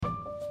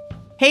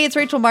Hey, it's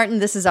Rachel Martin.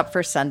 This is Up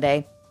First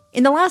Sunday.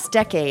 In the last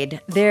decade,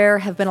 there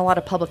have been a lot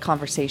of public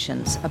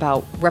conversations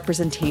about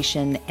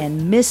representation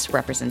and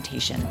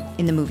misrepresentation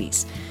in the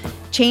movies.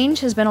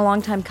 Change has been a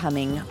long time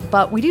coming,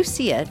 but we do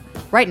see it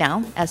right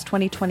now as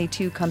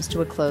 2022 comes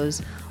to a close.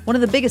 One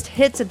of the biggest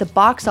hits at the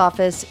box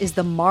office is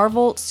the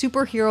Marvel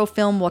superhero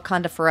film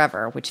Wakanda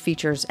Forever, which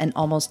features an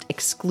almost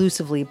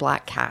exclusively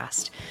Black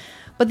cast.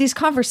 But these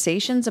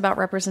conversations about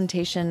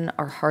representation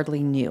are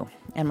hardly new.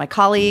 And my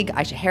colleague,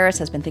 Aisha Harris,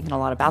 has been thinking a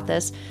lot about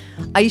this.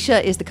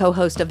 Aisha is the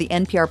co-host of the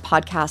NPR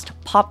podcast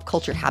Pop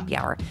Culture Happy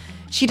Hour.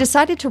 She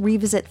decided to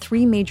revisit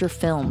 3 major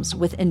films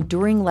with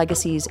enduring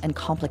legacies and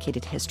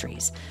complicated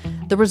histories.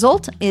 The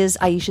result is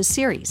Aisha's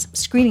series,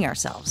 Screening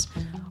Ourselves.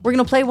 We're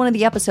going to play one of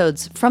the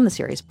episodes from the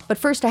series. But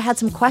first, I had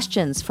some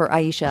questions for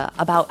Aisha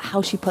about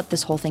how she put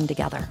this whole thing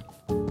together.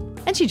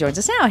 And she joins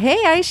us now. Hey,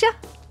 Aisha.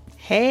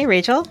 Hey,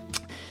 Rachel.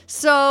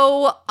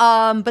 So,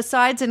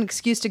 besides an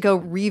excuse to go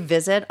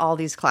revisit all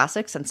these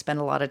classics and spend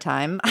a lot of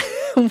time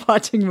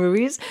watching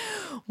movies,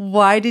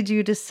 why did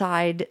you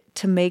decide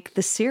to make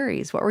the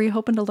series? What were you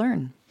hoping to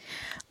learn?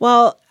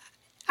 Well,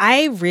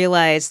 I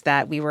realized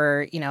that we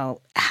were,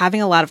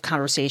 having a lot of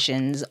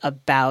conversations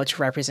about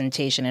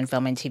representation in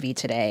film and TV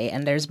today.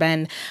 And there's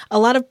been a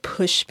lot of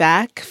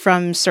pushback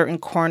from certain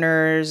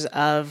corners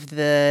of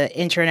the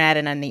internet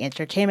and in the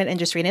entertainment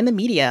industry and in the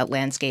media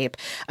landscape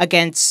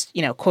against,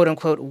 quote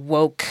unquote,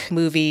 woke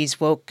movies,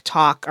 woke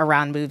talk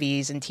around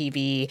movies and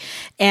TV.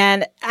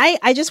 And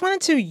I just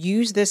wanted to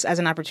use this as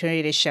an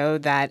opportunity to show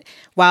that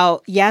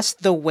while, yes,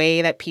 the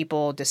way that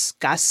people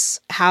discuss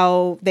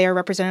how they are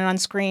represented on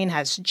screen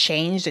has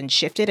changed and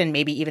shifted and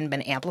maybe even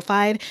been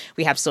amplified.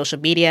 We have social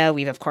media.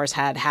 We've, of course,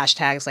 had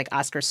hashtags like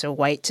Oscars So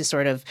White to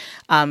sort of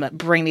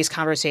bring these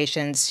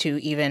conversations to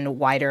even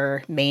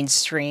wider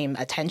mainstream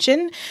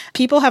attention.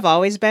 People have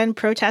always been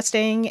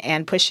protesting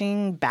and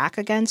pushing back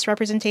against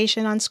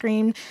representation on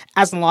screen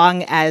as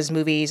long as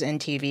movies and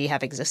TV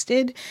have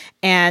existed.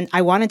 And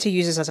I wanted to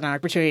use this as an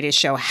opportunity to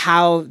show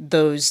how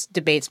those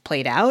debates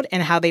played out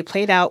and how they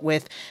played out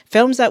with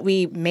films that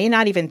we may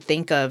not even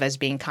think of as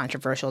being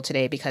controversial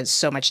today because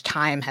so much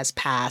time has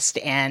passed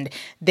and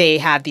they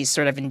have these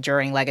sort of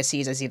enduring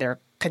legacies as either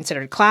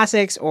considered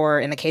classics or,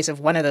 in the case of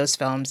one of those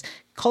films,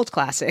 cult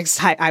classics,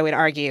 I would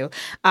argue.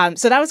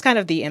 So that was kind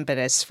of the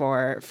impetus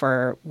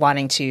for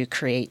wanting to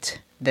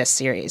create this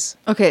series.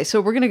 Okay,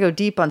 so we're going to go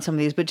deep on some of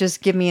these, but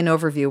just give me an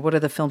overview. What are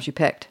the films you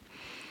picked?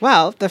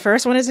 Well, the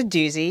first one is a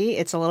doozy.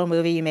 It's a little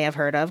movie you may have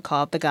heard of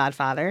called The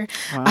Godfather.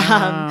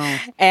 Wow.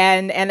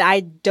 And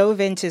I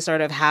dove into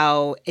sort of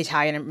how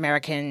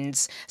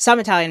some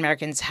Italian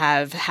Americans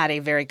have had a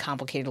very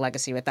complicated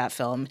legacy with that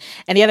film.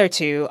 And the other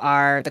two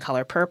are The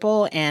Color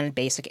Purple and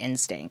Basic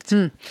Instinct.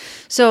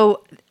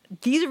 So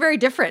these are very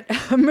different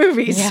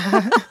movies.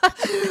 Yeah.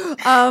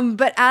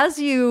 But as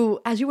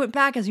you went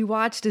back, as you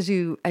watched, as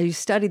you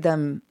studied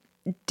them,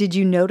 did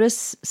you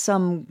notice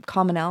some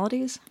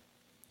commonalities?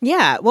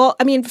 Yeah. Well,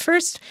 I mean,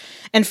 first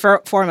and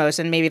foremost,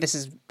 and maybe this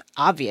is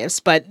obvious,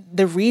 but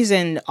the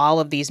reason all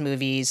of these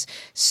movies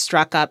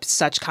struck up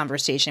such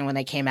conversation when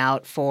they came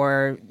out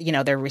for,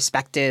 their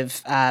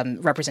respective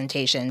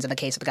representations. In the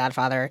case of The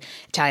Godfather,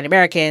 Italian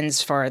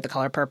Americans. For The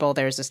Color Purple,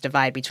 there's this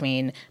divide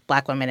between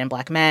Black women and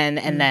Black men.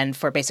 And then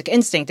for Basic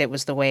Instinct, it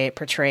was the way it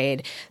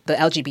portrayed the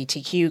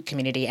LGBTQ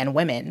community and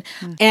women.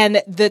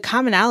 And the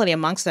commonality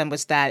amongst them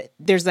was that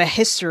there's a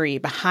history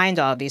behind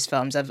all of these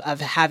films of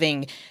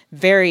having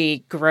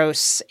very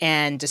gross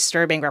and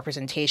disturbing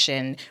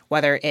representation,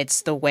 whether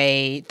it's the way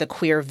the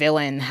queer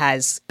villain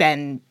has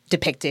been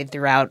depicted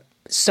throughout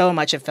so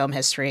much of film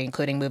history,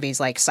 including movies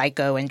like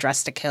Psycho and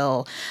Dressed to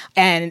Kill.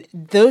 And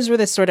those were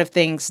the sort of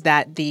things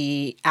that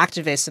the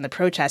activists and the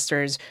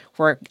protesters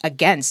were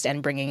against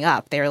and bringing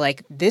up. They were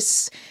like,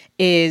 this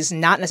is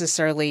not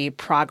necessarily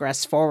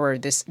progress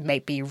forward. This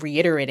might be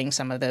reiterating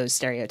some of those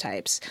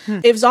stereotypes.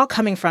 It was all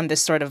coming from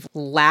this sort of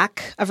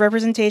lack of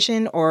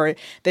representation or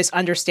this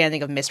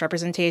understanding of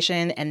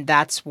misrepresentation. And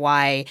that's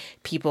why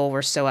people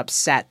were so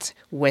upset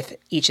with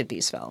each of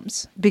these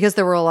films. Because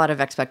there were a lot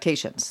of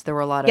expectations. There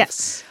were a lot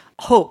of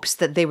hopes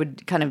that they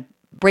would kind of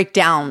break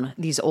down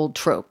these old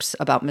tropes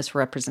about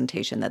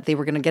misrepresentation, that they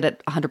were going to get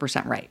it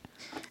 100% right.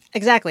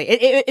 Exactly.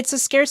 It's a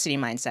scarcity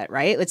mindset,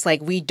 right? It's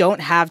like we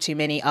don't have too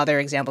many other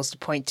examples to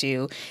point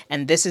to,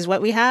 and this is what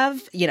we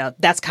have.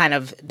 That's kind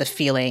of the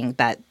feeling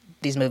that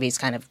these movies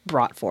kind of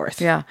brought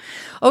forth. Yeah.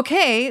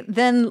 Okay,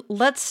 then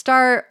let's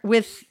start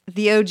with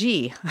the OG,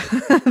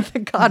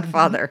 The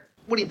Godfather.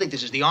 What do you think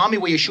this is, the army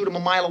where you shoot them a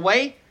mile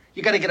away?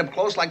 You got to get them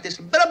close like this,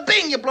 and bada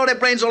bing, you blow their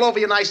brains all over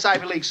your nice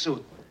Ivy League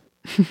suit.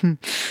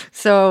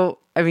 So,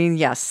 I mean,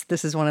 yes,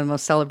 this is one of the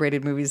most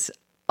celebrated movies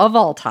of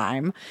all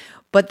time,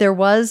 but there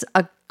was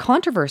a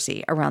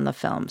controversy around the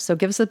film. So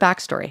give us the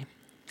backstory.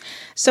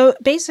 So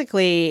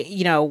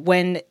basically,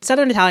 when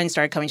Southern Italians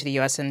started coming to the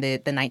U.S. in the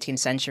 19th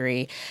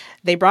century,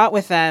 they brought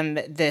with them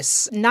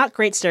this not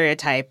great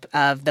stereotype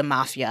of the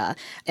mafia.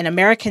 And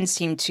Americans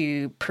seem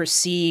to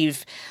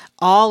perceive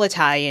all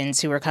Italians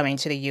who were coming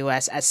to the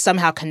U.S. as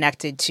somehow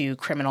connected to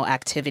criminal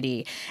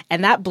activity.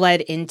 And that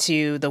bled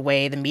into the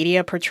way the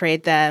media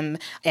portrayed them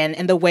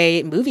and the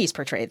way movies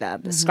portrayed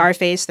them. Mm-hmm.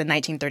 Scarface, the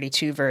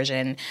 1932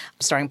 version,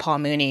 starring Paul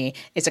Mooney,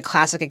 is a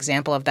classic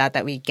example of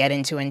that we get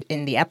into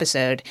in the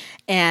episode.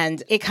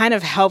 And it kind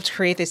of helped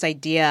create this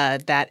idea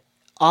that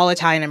all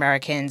Italian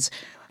Americans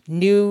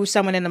knew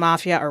someone in the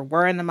mafia or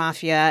were in the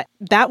mafia.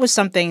 That was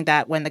something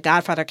that when The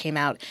Godfather came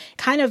out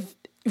kind of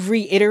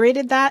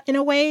reiterated that in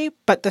a way.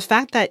 But the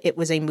fact that it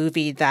was a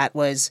movie that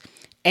was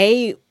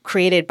A,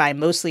 created by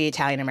mostly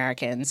Italian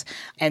Americans,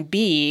 and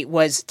B,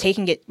 was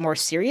taking it more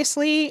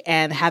seriously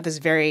and had this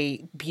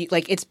very,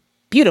 it's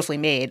beautifully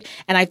made.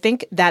 And I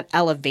think that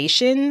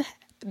elevation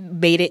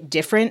made it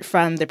different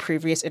from the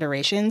previous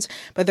iterations.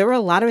 But there were a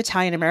lot of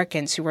Italian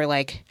Americans who were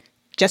like,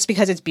 just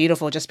because it's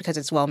beautiful, just because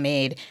it's well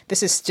made,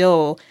 this is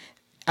still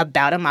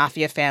about a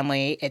mafia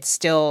family. It's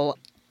still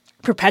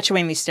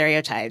perpetuating these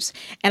stereotypes.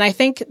 And I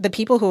think the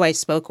people who I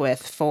spoke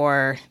with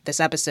for this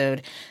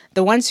episode,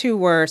 the ones who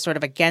were sort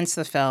of against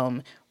the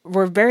film,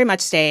 were very much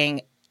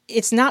saying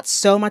it's not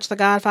so much The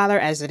Godfather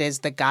as it is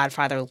the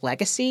Godfather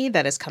legacy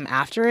that has come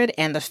after it.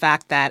 And the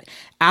fact that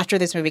after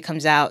this movie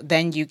comes out,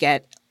 then you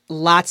get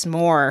lots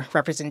more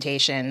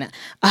representation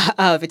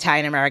of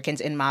Italian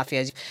Americans in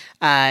mafias.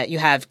 You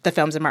have the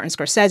films of Martin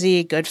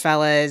Scorsese,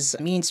 Goodfellas,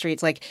 Mean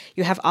Streets. Like,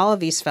 you have all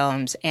of these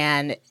films,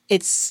 and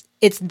it's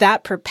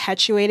that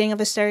perpetuating of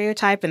the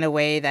stereotype in a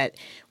way that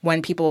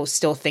when people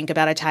still think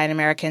about Italian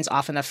Americans,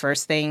 often the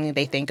first thing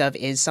they think of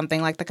is something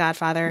like The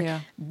Godfather. Yeah.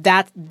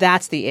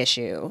 That's the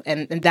issue.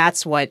 And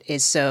that's what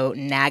is so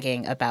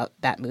nagging about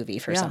that movie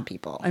for some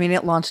people. I mean,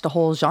 it launched a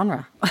whole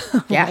genre.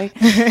 Yeah,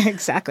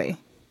 exactly.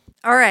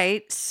 All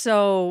right.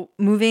 So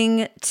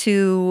moving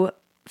to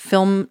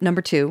film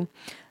number 2,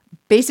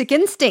 Basic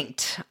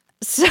Instinct.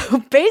 So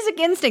Basic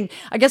Instinct,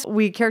 I guess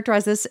we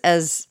characterize this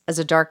as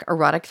a dark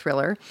erotic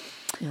thriller.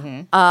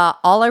 Mm-hmm.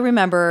 All I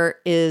remember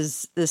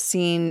is the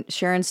scene,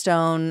 Sharon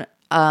Stone,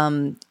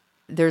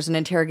 there's an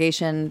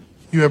interrogation.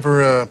 You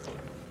ever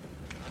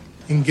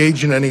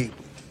engage in any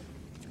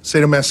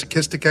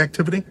sadomasochistic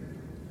activity?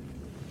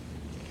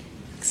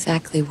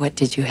 Exactly what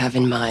did you have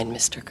in mind,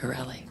 Mr.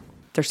 Corelli?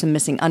 There's some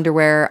missing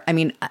underwear. I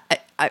mean,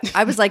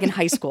 I was like in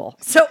high school,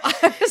 so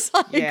I was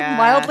like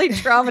mildly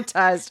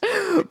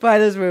traumatized by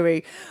this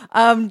movie.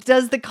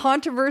 Does the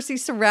controversy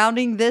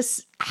surrounding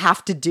this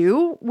have to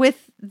do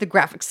with the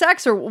graphic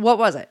sex, or what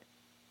was it?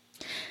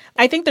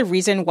 I think the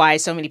reason why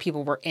so many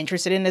people were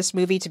interested in this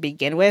movie to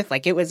begin with,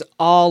 like, it was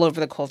all over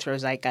the cultural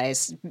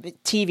zeitgeist.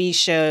 TV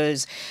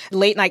shows,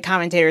 late night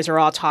commentators are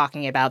all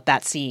talking about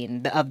that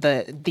scene of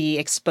the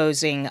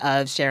exposing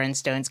of Sharon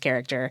Stone's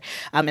character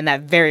in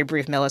that very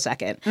brief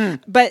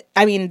millisecond. But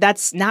I mean,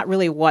 that's not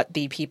really what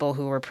the people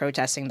who were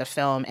protesting the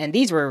film, and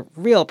these were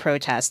real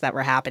protests that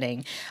were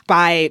happening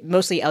by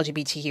mostly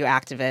LGBTQ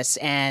activists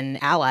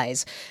and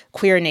allies.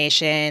 Queer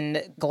Nation,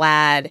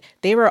 GLAAD,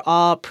 they were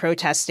all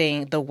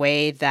protesting the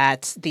way that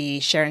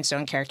the Sharon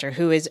Stone character,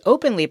 who is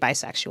openly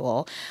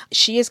bisexual,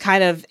 she is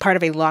kind of part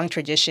of a long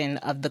tradition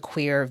of the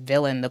queer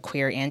villain, the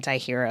queer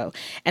anti-hero.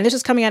 And this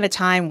was coming at a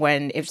time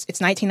when it's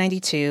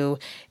 1992,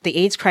 the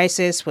AIDS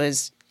crisis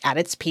was at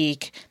its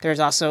peak. There's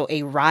also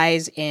a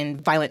rise in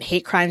violent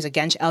hate crimes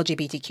against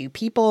LGBTQ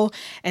people.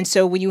 And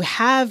so when you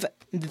have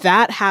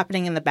that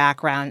happening in the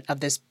background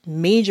of this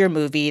major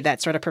movie that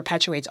sort of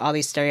perpetuates all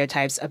these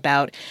stereotypes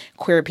about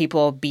queer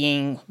people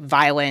being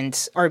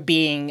violent or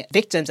being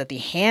victims at the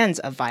hands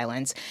of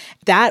violence,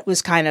 that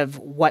was kind of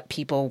what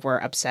people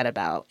were upset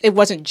about. It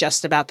wasn't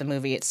just about the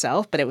movie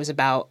itself, but it was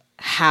about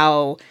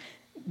how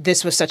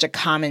this was such a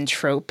common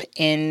trope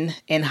in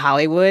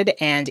Hollywood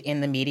and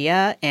in the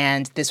media,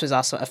 and this was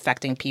also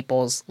affecting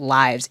people's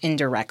lives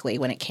indirectly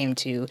when it came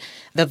to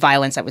the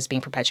violence that was being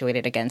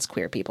perpetuated against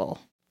queer people.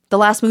 The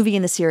last movie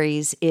in the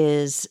series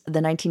is the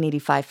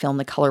 1985 film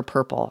The Color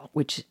Purple,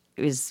 which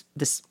is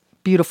this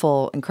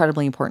beautiful,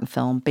 incredibly important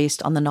film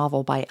based on the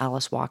novel by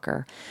Alice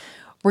Walker.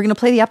 We're going to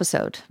play the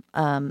episode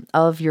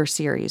of your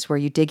series where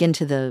you dig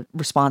into the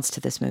response to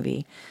this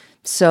movie.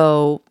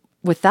 So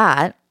with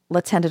that,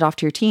 let's hand it off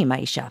to your team,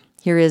 Aisha.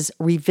 Here is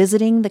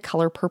Revisiting the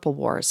Color Purple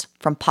Wars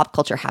from Pop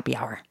Culture Happy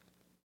Hour.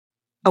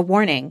 A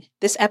warning,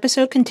 this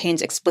episode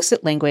contains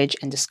explicit language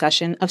and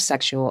discussion of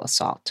sexual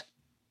assault.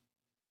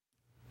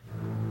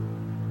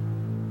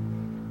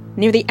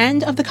 Near the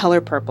end of The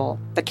Color Purple,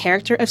 the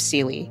character of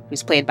Celie,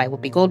 who's played by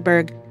Whoopi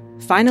Goldberg,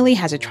 finally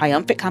has a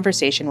triumphant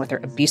conversation with her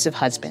abusive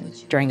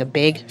husband during a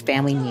big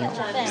family meal.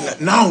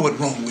 Now what's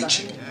wrong with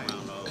you?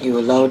 You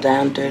a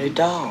low-down dirty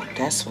dog.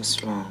 That's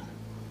what's wrong.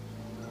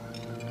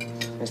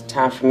 It's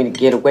time for me to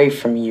get away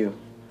from you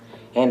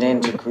and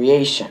into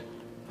creation.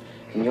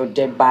 And your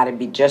dead body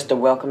be just the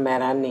welcome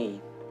mat I need.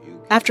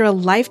 After a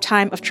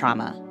lifetime of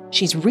trauma,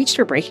 she's reached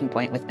her breaking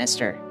point with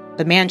Mr.,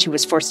 the man she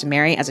was forced to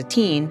marry as a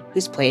teen,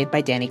 who's played by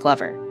Danny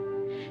Glover.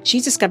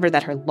 She's discovered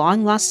that her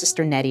long-lost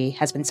sister Nettie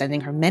has been sending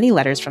her many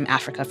letters from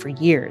Africa for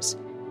years,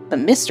 but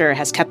Mr.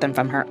 has kept them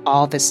from her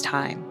all this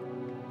time.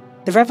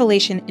 The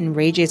revelation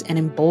enrages and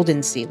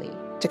emboldens Celie,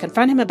 to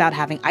confront him about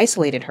having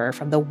isolated her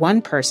from the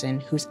one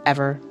person who's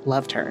ever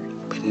loved her.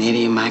 But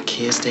Nitty and my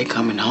kids, they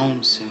coming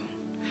home soon.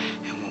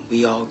 And when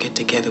we all get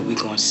together, we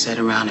gonna sit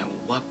around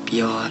and whoop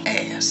your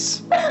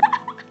ass.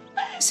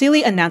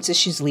 Celie announces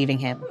she's leaving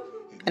him,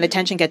 and the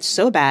tension gets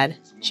so bad,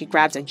 she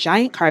grabs a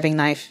giant carving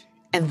knife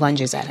and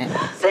lunges at him.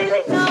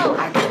 Celie, no!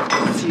 I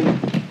can't with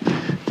you.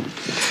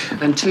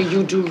 Until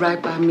you do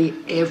right by me,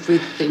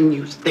 everything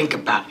you think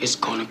about is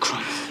gonna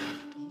crumble.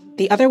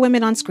 The other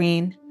women on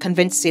screen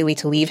convince Celie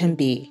to leave him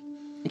be,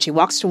 and she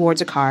walks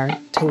towards a car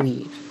to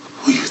leave.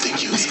 Who you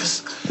think you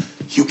is?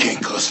 You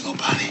can't cuss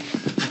nobody.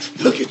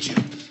 Look at you.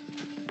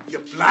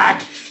 You're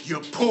black,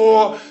 you're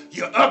poor,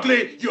 you're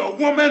ugly, you're a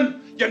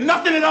woman, you're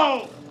nothing at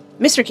all.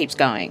 Mr. keeps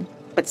going,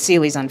 but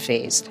Celie's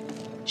unfazed.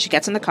 She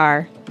gets in the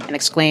car and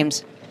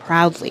exclaims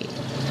proudly,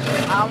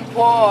 I'm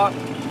poor,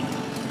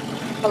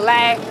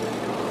 black,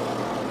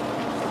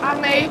 I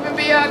may even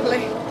be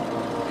ugly,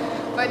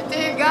 but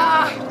dear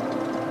God,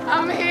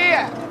 I'm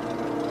here.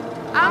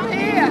 I'm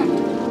here.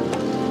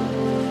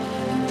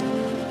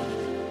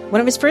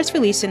 When it was first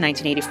released in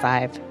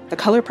 1985, The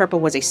Color Purple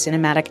was a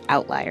cinematic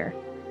outlier.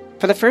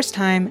 For the first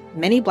time,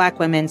 many Black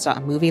women saw a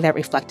movie that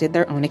reflected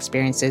their own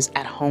experiences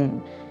at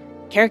home.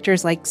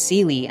 Characters like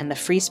Celie and the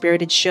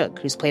free-spirited Shug,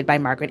 who's played by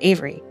Margaret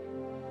Avery,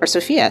 or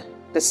Sophia,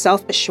 the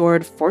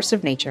self-assured force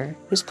of nature,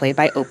 who's played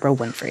by Oprah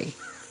Winfrey.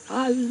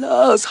 I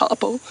loves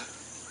Hoppo.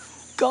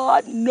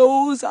 God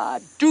knows I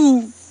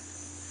do.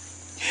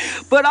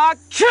 But I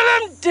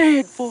kill him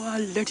dead before I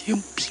let him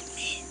beat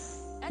me.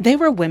 They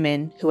were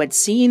women who had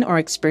seen or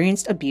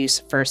experienced abuse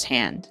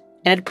firsthand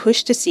and had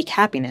pushed to seek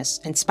happiness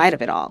in spite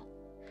of it all.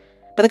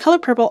 But The Color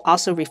Purple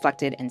also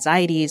reflected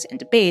anxieties and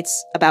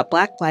debates about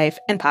Black life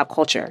and pop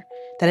culture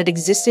that had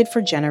existed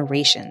for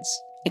generations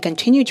and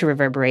continue to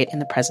reverberate in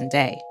the present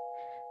day.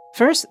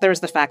 First, there was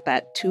the fact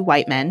that two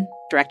white men,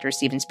 director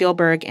Steven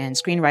Spielberg and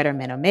screenwriter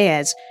Menno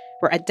Meyjes,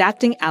 were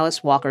adapting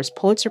Alice Walker's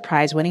Pulitzer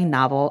Prize-winning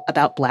novel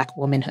about Black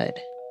womanhood.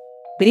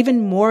 But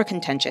even more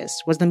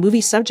contentious was the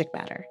movie's subject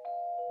matter.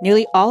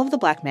 Nearly all of the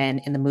Black men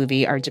in the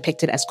movie are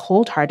depicted as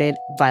cold-hearted,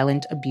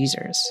 violent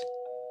abusers.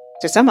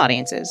 To some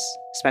audiences,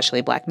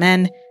 especially Black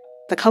men,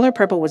 The Color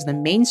Purple was the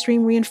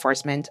mainstream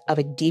reinforcement of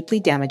a deeply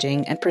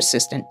damaging and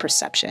persistent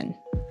perception.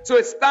 So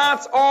it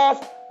starts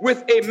off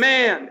with a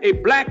man, a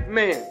Black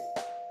man,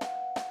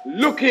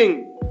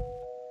 looking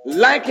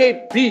like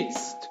a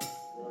beast,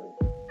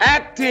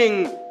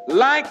 acting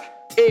like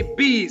a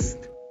beast,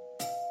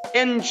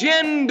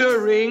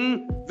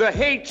 engendering the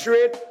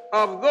hatred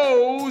of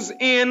those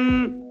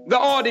in the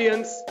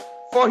audience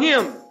for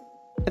him.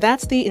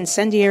 That's the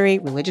incendiary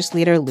religious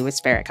leader Louis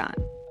Farrakhan.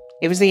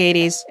 It was the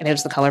 80s, and it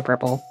was The Color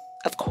Purple.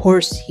 Of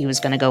course he was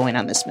going to go in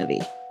on this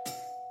movie.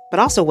 But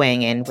also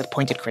weighing in with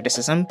pointed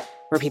criticism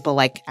were people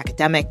like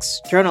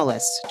academics,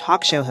 journalists,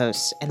 talk show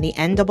hosts, and the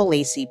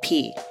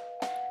NAACP.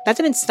 That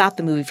didn't stop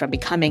the movie from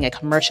becoming a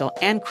commercial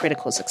and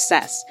critical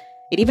success.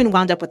 It even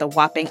wound up with a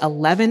whopping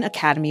 11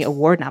 Academy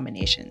Award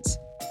nominations.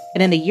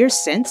 And in the years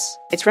since,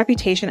 its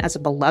reputation as a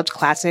beloved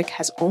classic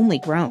has only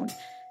grown,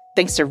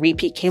 thanks to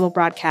repeat cable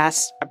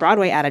broadcasts, a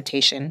Broadway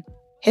adaptation,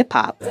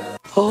 hip-hop.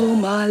 All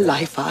my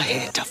life I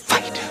had to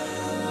fight.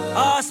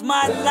 All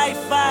my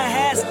life I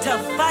has to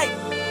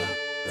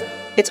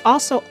fight. It's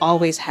also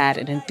always had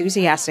an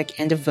enthusiastic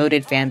and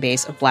devoted fan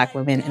base of Black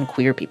women and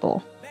queer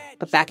people.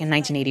 But back in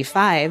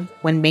 1985,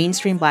 when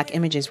mainstream Black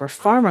images were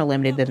far more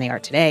limited than they are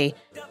today,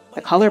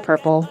 The Color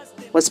Purple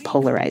was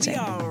polarizing.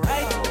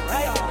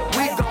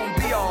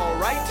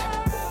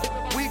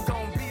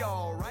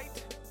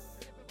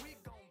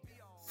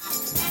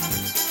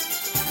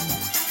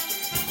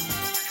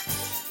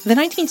 The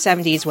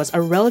 1970s was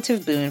a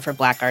relative boon for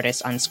Black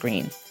artists on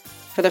screen.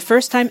 For the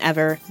first time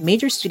ever,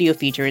 major studio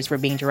features were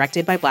being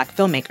directed by Black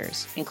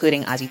filmmakers,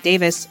 including Ossie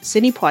Davis,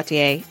 Sidney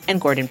Poitier,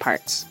 and Gordon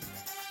Parks.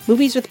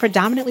 Movies with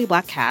predominantly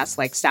Black casts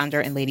like Sounder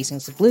and Lady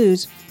Sings the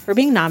Blues were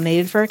being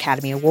nominated for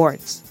Academy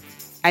Awards.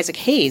 Isaac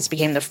Hayes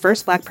became the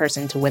first Black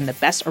person to win the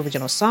Best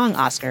Original Song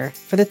Oscar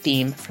for the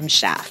theme from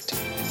Shaft.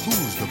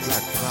 Who's the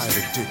Black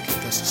private dick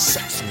that's a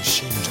sex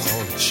machine to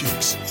all the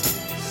chicks?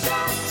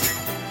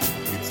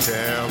 You're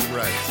damn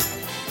right.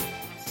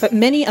 But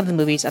many of the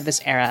movies of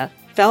this era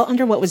fell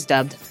under what was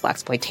dubbed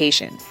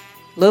Blaxploitation,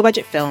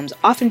 low-budget films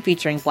often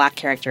featuring Black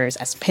characters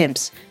as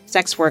pimps,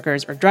 sex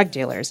workers, or drug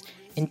dealers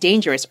in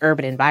dangerous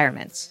urban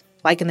environments,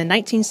 like in the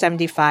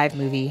 1975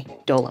 movie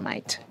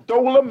Dolomite.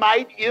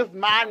 Dolomite is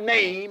my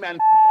name, and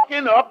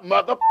f***ing up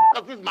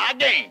motherfuckers is my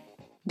game.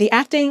 The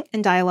acting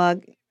and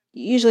dialogue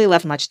usually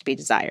left much to be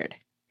desired.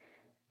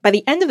 By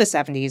the end of the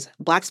 70s,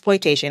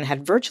 Blaxploitation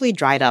had virtually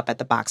dried up at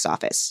the box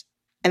office.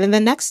 And in the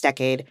next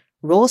decade,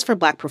 roles for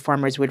Black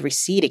performers would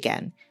recede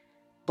again.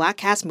 Black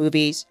cast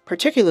movies,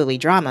 particularly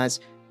dramas,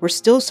 were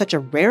still such a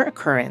rare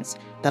occurrence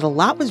that a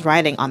lot was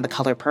riding on The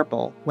Color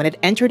Purple when it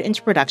entered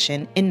into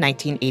production in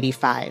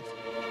 1985.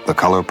 The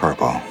Color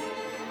Purple.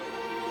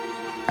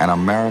 An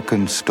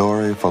American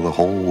story for the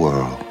whole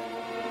world.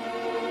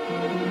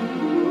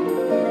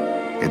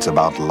 It's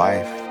about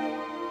life.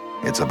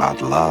 It's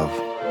about love.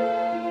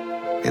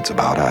 It's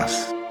about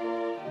us.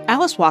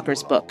 Alice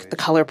Walker's book, The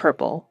Color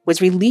Purple, was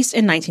released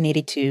in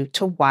 1982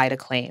 to wide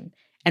acclaim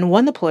and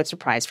won the Pulitzer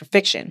Prize for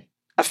fiction,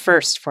 a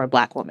first for a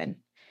Black woman.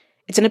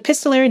 It's an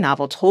epistolary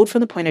novel told from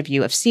the point of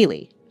view of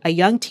Celie, a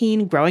young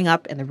teen growing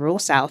up in the rural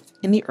South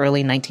in the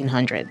early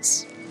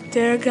 1900s.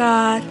 Dear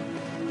God,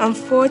 I'm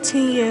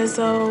 14 years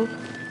old.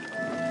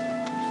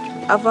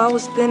 I've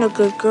always been a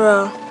good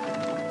girl.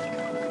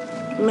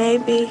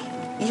 Maybe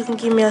you can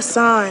give me a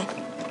sign.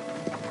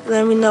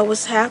 Let me know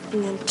what's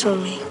happening to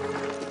me.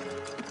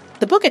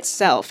 The book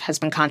itself has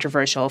been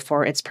controversial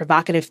for its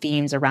provocative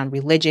themes around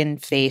religion,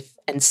 faith,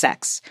 and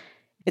sex.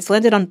 It's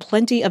landed on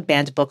plenty of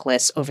banned book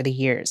lists over the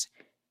years.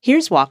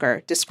 Here's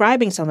Walker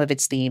describing some of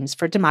its themes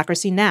for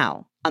Democracy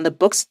Now! On the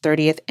book's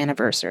 30th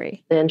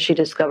anniversary. Then she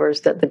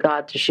discovers that the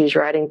God that she's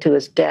writing to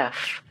is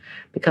deaf,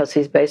 because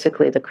he's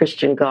basically the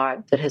Christian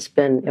God that has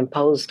been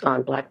imposed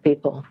on Black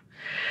people.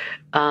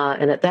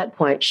 And at that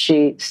point,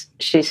 she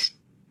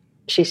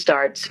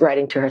starts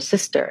writing to her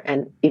sister,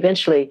 and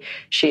eventually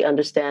she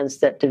understands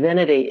that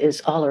divinity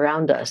is all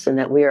around us and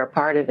that we are a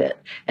part of it,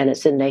 and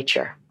it's in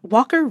nature.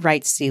 Walker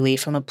writes Celie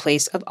from a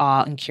place of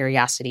awe and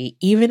curiosity,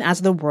 even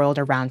as the world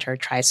around her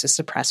tries to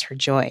suppress her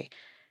joy.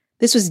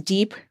 This was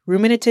deep,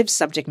 ruminative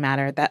subject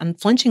matter that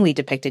unflinchingly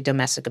depicted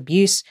domestic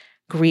abuse,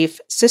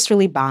 grief,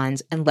 sisterly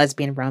bonds, and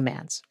lesbian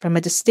romance from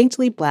a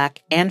distinctly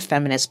Black and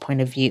feminist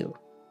point of view.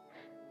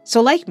 So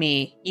like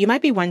me, you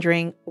might be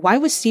wondering, why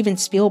was Steven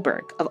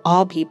Spielberg, of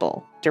all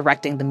people,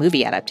 directing the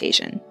movie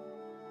adaptation?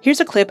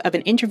 Here's a clip of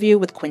an interview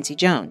with Quincy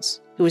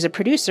Jones, who was a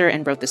producer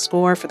and wrote the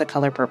score for The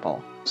Color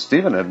Purple.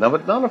 Steven had never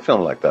done a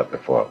film like that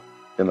before.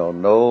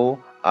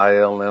 No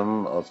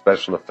ILM or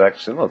special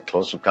effects,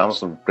 Close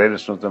Encounters of the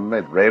Greatest Films ever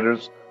made.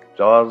 Raiders,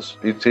 Jaws,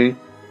 E.T.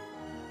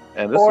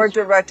 Or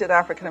directed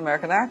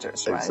African-American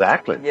actors, right?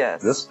 Exactly.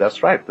 Yes.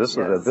 That's right. This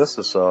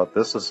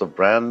is a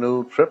brand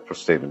new trip for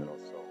Steven.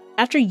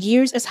 After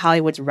years as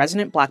Hollywood's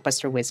resident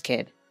blockbuster whiz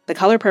kid, The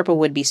Color Purple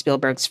would be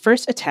Spielberg's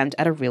first attempt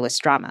at a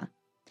realist drama.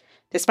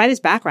 Despite his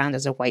background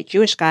as a white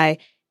Jewish guy,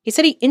 he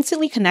said he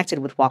instantly connected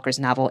with Walker's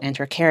novel and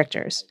her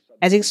characters,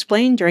 as he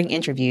explained during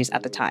interviews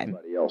at the time.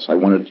 I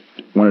wanted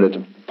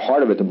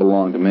part of it to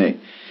belong to me,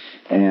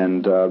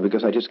 and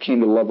because I just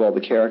came to love all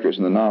the characters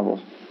in the novel,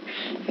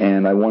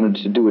 and I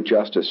wanted to do it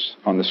justice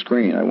on the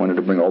screen. I wanted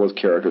to bring all those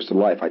characters to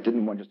life. I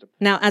didn't want just to...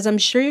 Now, as I'm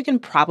sure you can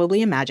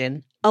probably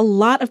imagine, a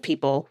lot of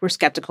people were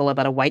skeptical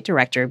about a white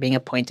director being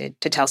appointed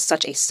to tell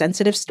such a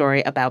sensitive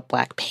story about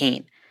Black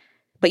pain.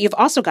 But you've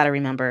also got to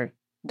remember,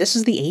 this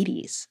is the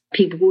 80s.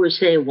 People were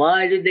saying,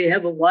 why did they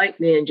have a white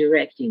man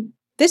directing?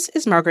 This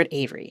is Margaret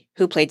Avery,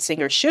 who played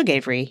singer Shug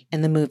Avery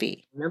in the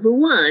movie. Number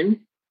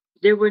one,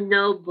 there were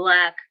no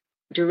Black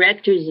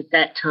directors at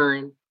that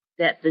time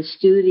that the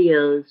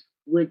studios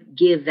would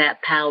give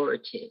that power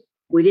to.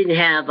 We didn't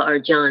have our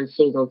John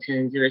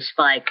Singletons or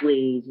Spike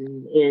Lees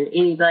and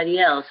anybody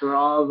else, or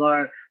all of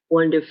our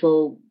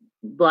wonderful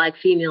Black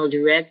female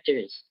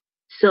directors.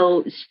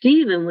 So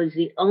Steven was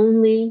the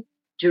only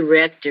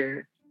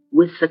director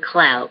with the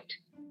clout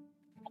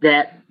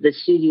that the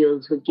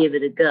studios would give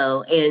it a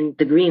go and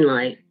the green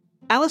light.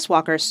 Alice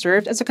Walker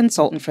served as a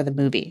consultant for the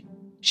movie.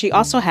 She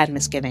also had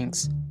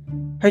misgivings.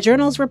 Her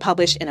journals were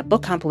published in a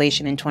book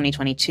compilation in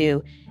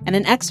 2022, and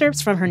in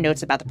excerpts from her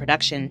notes about the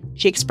production,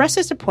 she expressed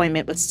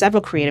disappointment with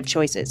several creative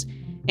choices,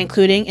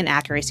 including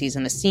inaccuracies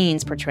in the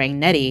scenes portraying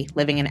Nettie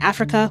living in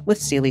Africa with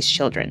Celie's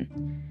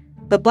children.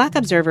 But Black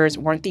observers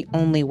weren't the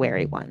only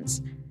wary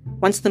ones.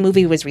 Once the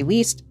movie was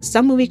released,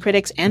 some movie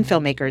critics and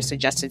filmmakers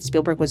suggested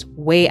Spielberg was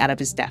way out of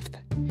his depth.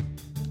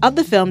 Of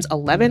the film's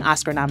 11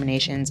 Oscar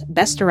nominations,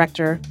 Best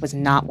Director was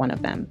not one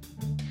of them.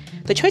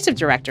 The choice of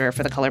director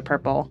for The Color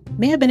Purple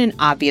may have been an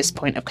obvious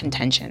point of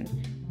contention,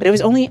 but it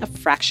was only a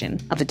fraction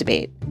of the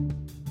debate.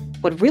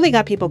 What really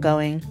got people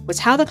going was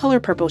how The Color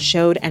Purple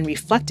showed and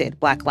reflected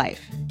Black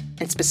life,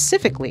 and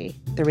specifically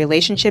the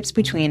relationships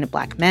between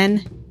Black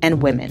men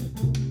and women.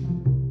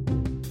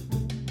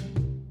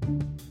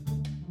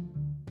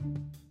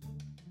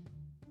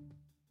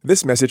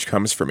 This message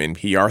comes from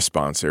NPR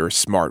sponsor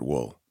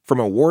Smartwool. From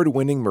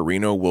award-winning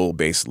merino wool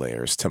base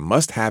layers to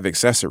must-have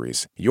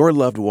accessories, your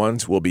loved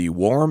ones will be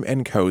warm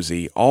and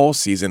cozy all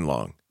season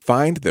long.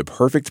 Find the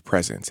perfect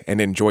present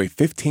and enjoy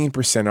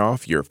 15%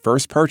 off your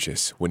first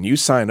purchase when you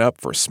sign up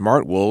for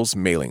Smartwool's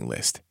mailing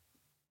list.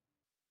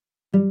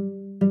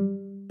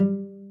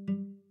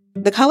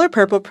 The Color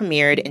Purple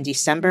premiered in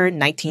December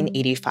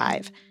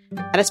 1985.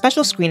 At a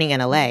special screening in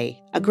LA,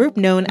 a group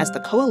known as the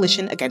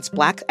Coalition Against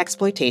Black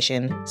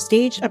Exploitation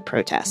staged a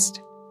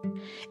protest.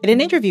 In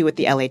an interview with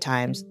the LA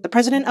Times, the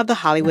president of the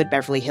Hollywood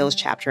Beverly Hills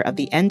chapter of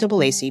the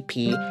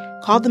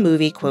NAACP called the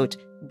movie, quote,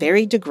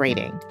 very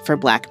degrading for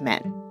Black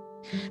men.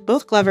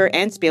 Both Glover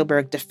and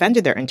Spielberg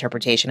defended their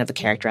interpretation of the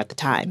character at the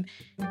time.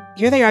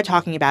 Here they are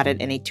talking about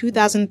it in a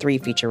 2003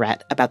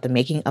 featurette about the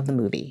making of the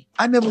movie.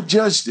 I never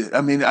judged it.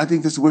 I mean, I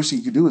think that's the worst thing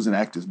you can do as an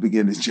actor is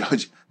begin to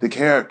judge the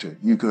character.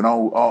 You can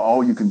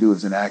all you can do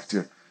as an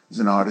actor, as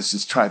an artist,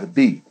 is try to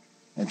be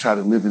and try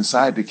to live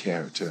inside the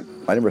character.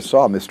 I never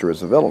saw Mr.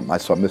 as a villain. I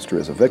saw Mr.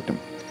 as a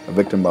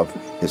victim of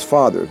his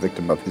father, a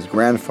victim of his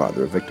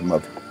grandfather, a victim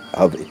of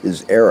of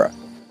his era.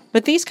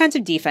 But these kinds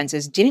of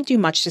defenses didn't do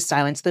much to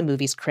silence the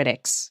movie's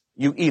critics.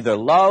 You either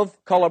love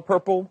Color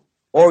Purple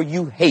or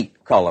you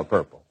hate Color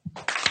Purple.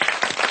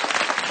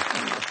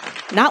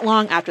 Not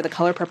long after The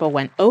Color Purple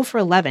went 0 for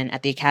 11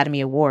 at the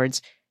Academy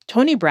Awards,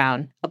 Tony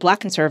Brown, a Black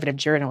conservative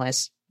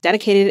journalist,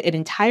 dedicated an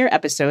entire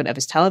episode of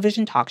his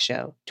television talk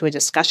show to a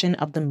discussion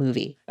of the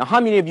movie. Now, how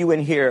many of you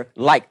in here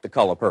like The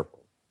Color Purple?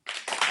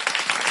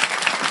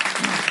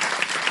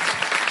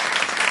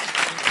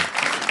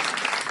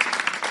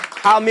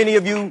 How many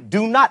of you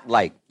do not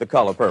like The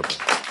Color Purple?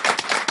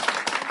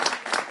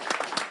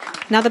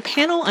 Now, the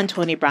panel on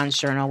Tony Brown's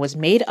journal was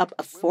made up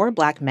of 4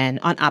 Black men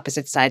on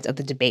opposite sides of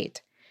the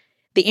debate.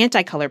 The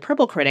anti-Color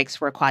Purple critics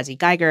were Quasi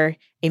Geiger,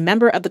 a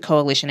member of the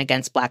Coalition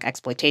Against Black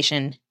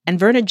Exploitation, and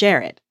Verna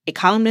Jarrett, a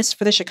columnist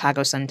for the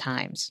Chicago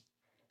Sun-Times.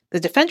 The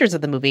defenders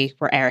of the movie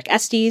were Eric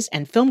Estes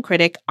and film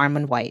critic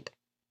Armond White.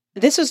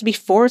 This was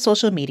before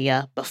social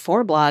media,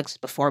 before blogs,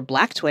 before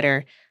Black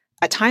Twitter,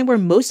 a time where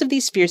most of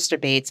these fierce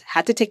debates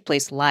had to take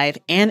place live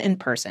and in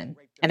person,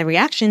 and the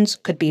reactions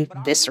could be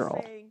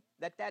visceral.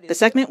 The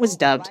segment was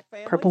dubbed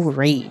Purple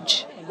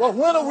Rage. Well,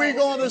 when are we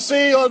going to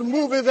see a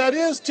movie that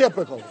is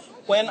typical?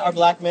 When are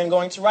Black men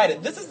going to write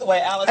it? This is the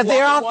way Alice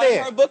Walker wanted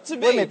her book to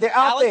be.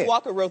 Alice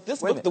Walker wrote this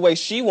book the way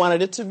she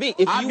wanted it to be. If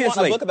you want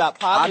a book about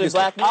positive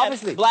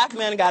Black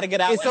men got to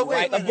get out and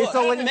write a book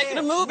and make it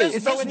a movie.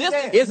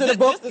 Is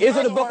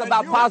it a book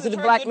about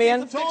positive Black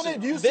men? Tony,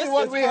 do you see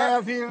what we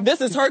have here? This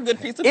is her good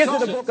piece of Is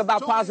it a book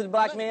about positive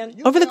Black men?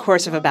 Over the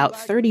course of about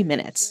 30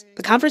 minutes,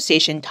 the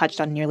conversation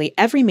touched on nearly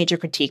every major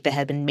critique that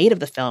had been made of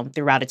the film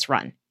throughout its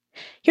run.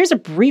 Here's a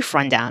brief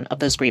rundown of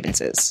those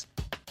grievances.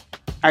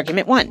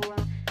 Argument 1.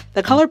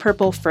 The Color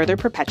Purple further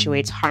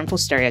perpetuates harmful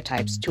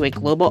stereotypes to a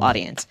global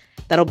audience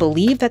that'll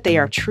believe that they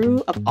are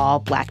true of all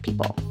Black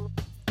people.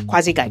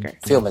 Quasi Geiger.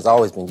 Film has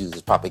always been used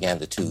as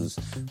propaganda tools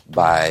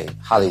by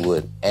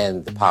Hollywood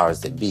and the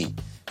powers that be.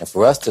 And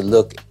for us to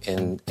look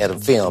at a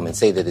film and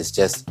say that it's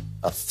just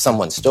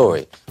someone's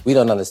story, we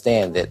don't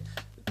understand that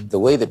the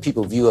way that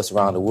people view us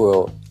around the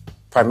world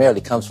primarily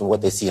comes from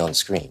what they see on the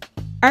screen.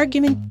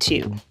 Argument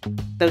 2.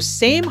 Those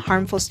same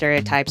harmful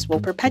stereotypes will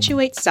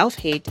perpetuate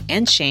self-hate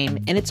and shame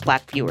in its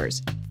Black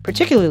viewers,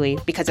 particularly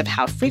because of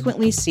how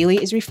frequently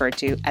Celie is referred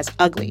to as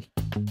ugly.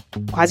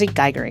 Quasi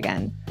Geiger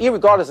again.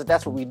 Irregardless if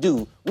that's what we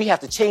do, we have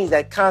to change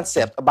that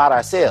concept about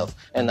ourselves.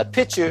 And a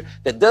picture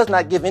that does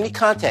not give any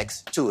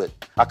context to it,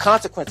 or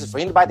consequences for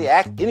anybody's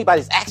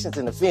actions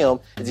in the film,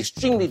 is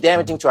extremely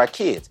damaging to our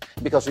kids.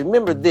 Because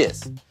remember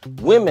this,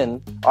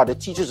 women are the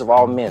teachers of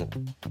all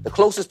men. The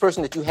closest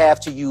person that you have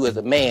to you as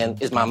a man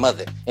is my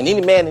mother. And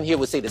any man in here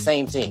would say the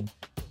same thing.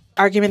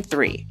 Argument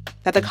 3.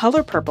 That The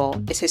Color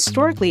Purple is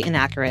historically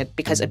inaccurate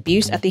because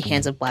abuse at the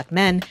hands of Black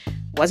men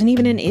wasn't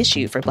even an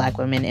issue for Black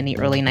women in the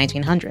early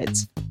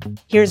 1900s.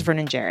 Here's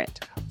Vernon Jarrett.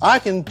 I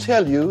can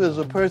tell you as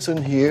a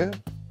person here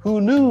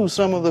who knew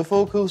some of the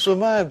folk who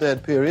survived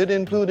that period,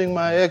 including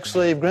my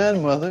ex-slave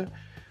grandmother,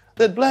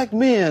 that Black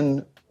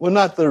men were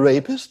not the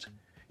rapist.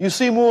 You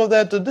see more of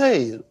that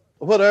today.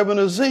 What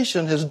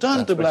urbanization has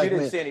done to Black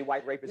men.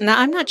 Now,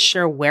 I'm not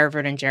sure where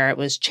Vernon Jarrett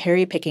was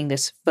cherry-picking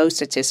this faux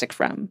statistic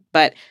from,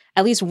 but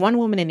at least one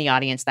woman in the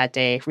audience that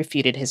day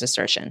refuted his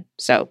assertion.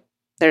 So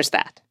there's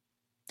that.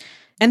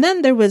 And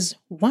then there was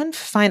one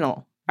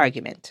final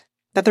argument,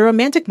 that the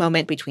romantic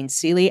moment between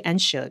Celie and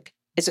Suge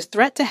is a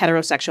threat to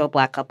heterosexual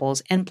Black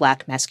couples and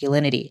Black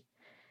masculinity.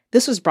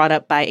 This was brought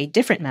up by a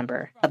different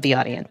member of the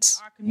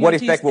audience. What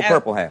effect will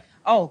Purple have?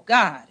 Oh,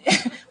 God.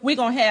 We're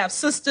going to have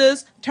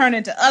sisters turn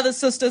into other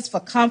sisters for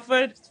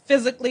comfort,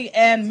 physically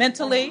and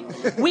mentally.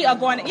 We are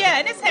going to,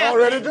 and it's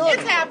happening.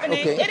 It's happening.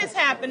 Okay. It is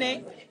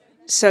happening.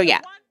 So,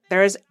 yeah,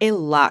 there is a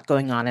lot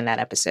going on in that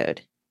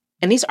episode.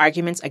 In these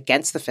arguments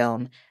against the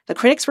film, the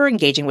critics were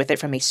engaging with it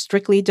from a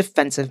strictly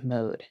defensive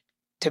mode.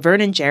 To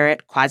Vernon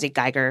Jarrett, Quasi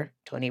Geiger,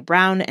 Tony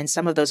Brown, and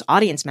some of those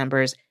audience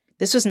members,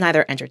 this was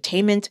neither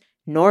entertainment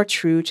nor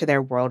true to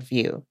their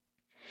worldview.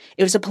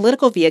 It was a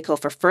political vehicle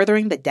for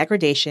furthering the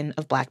degradation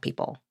of Black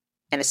people,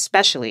 and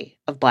especially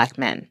of Black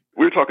men.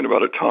 We're talking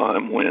about a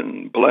time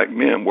when Black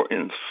men were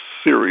in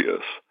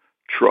serious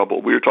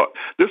trouble.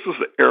 This was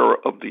the era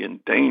of the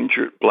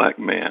endangered Black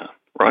man,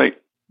 right?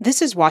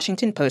 This is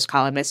Washington Post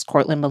columnist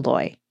Courtland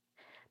Malloy.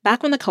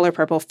 Back when The Color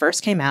Purple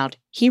first came out,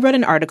 he wrote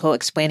an article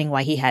explaining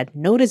why he had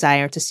no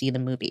desire to see the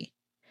movie.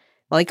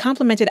 While he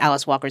complimented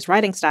Alice Walker's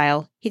writing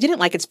style, he didn't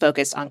like its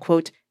focus on,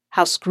 quote,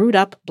 how screwed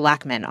up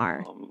Black men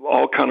are.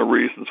 All kind of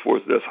reasons for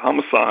this: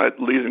 homicide,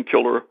 leading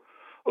killer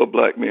of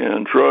Black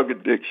men, drug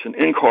addiction,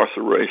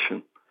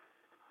 incarceration.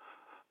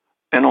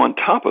 And on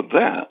top of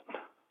that,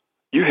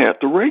 you had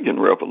the Reagan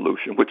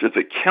Revolution, which is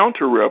a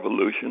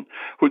counter-revolution,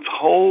 whose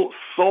whole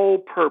sole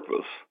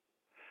purpose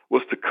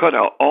was to cut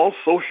out all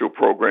social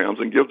programs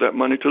and give that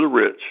money to the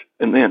rich.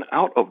 And then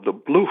out of the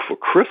blue for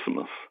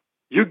Christmas,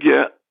 you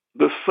get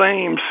the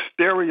same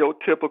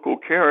stereotypical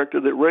character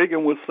that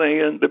Reagan was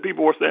saying, that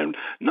people were saying,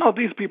 no,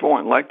 these people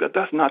aren't like that.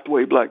 That's not the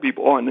way Black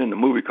people are. And then the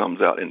movie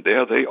comes out, and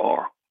there they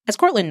are. As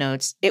Courtland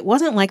notes, it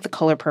wasn't like The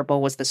Color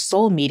Purple was the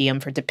sole medium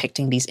for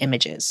depicting these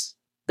images.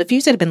 the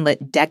fuse had been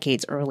lit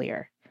decades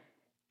earlier.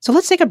 So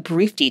let's take a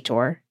brief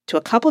detour to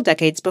a couple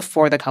decades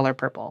before The Color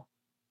Purple,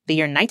 the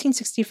year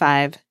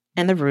 1965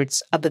 and the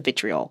roots of the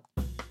vitriol.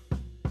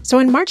 So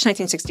in March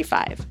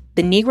 1965,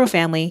 the Negro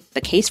Family,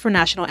 The Case for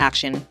National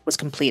Action, was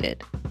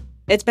completed.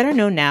 It's better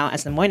known now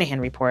as the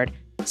Moynihan Report,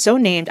 so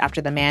named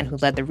after the man who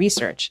led the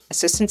research,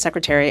 Assistant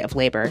Secretary of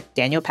Labor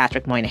Daniel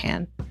Patrick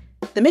Moynihan.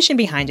 The mission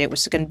behind it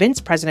was to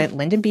convince President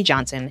Lyndon B.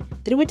 Johnson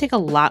that it would take a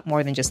lot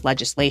more than just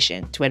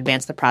legislation to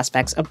advance the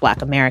prospects of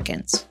Black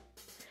Americans.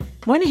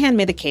 Moynihan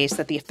made the case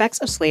that the effects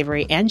of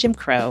slavery and Jim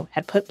Crow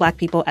had put Black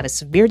people at a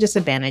severe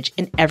disadvantage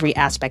in every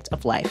aspect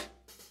of life: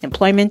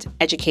 employment,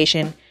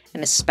 education,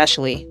 and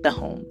especially the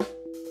home.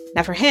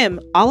 Now for him,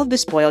 all of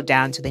this boiled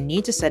down to the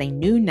need to set a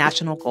new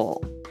national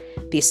goal: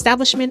 the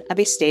establishment of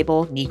a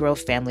stable Negro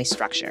family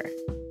structure.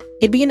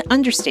 It'd be an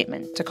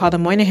understatement to call the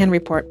Moynihan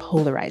Report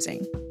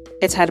polarizing.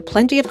 It's had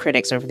plenty of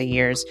critics over the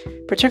years,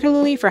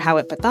 particularly for how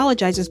it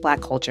pathologizes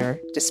Black culture,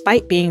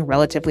 despite being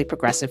relatively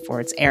progressive for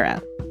its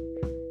era.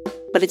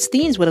 But its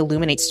themes would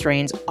illuminate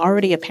strains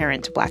already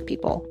apparent to Black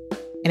people,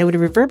 and it would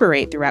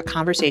reverberate throughout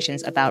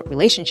conversations about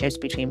relationships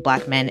between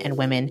Black men and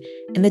women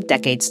in the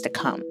decades to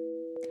come.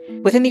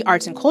 Within the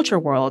arts and culture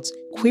worlds,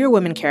 queer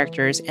women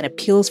characters and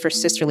appeals for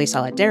sisterly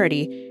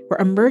solidarity were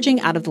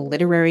emerging out of the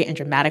literary and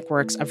dramatic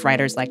works of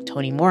writers like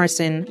Toni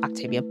Morrison,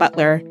 Octavia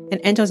Butler,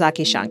 and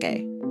Ntozake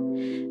Shange.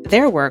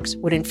 Their works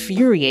would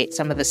infuriate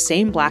some of the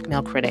same Black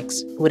male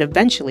critics who would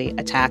eventually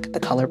attack The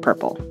Color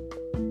Purple.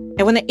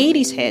 And when the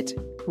 80s hit,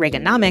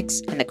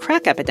 Reaganomics and the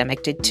crack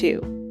epidemic did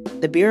too.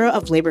 The Bureau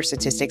of Labor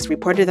Statistics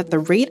reported that the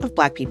rate of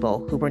Black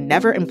people who were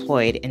never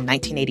employed in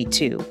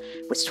 1982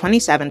 was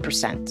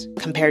 27%,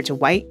 compared to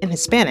white and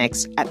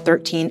Hispanics at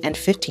 13 and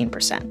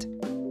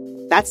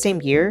 15%. That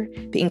same year,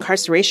 the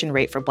incarceration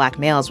rate for Black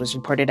males was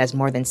reported as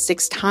more than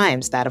 6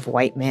 times that of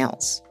white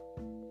males.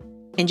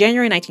 In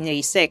January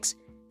 1986,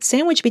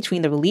 sandwiched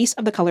between the release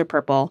of The Color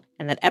Purple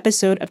and that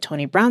episode of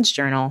Tony Brown's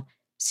Journal,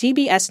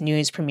 CBS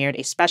News premiered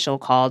a special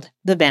called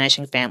The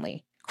Vanishing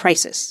Family: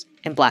 Crisis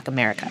in Black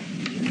America.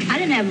 I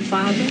didn't have a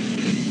father.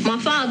 My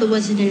father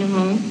wasn't in the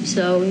home,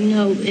 so,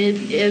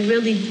 it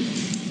really,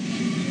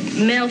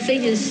 male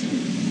figures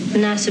were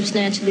not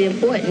substantially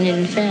important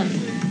in the family.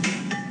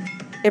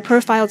 It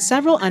profiled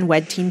several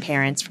unwed teen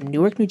parents from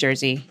Newark, New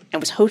Jersey,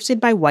 and was hosted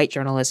by white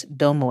journalist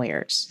Bill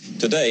Moyers.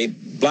 Today,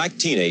 Black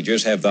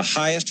teenagers have the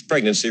highest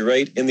pregnancy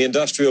rate in the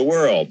industrial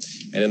world,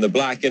 and in the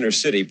Black inner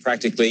city,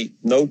 practically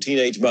no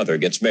teenage mother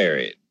gets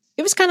married.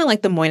 It was kind of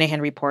like the Moynihan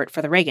Report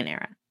for the Reagan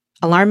era.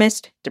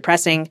 Alarmist,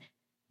 depressing,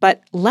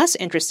 but less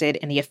interested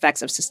in the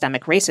effects of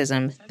systemic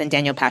racism than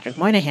Daniel Patrick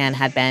Moynihan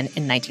had been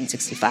in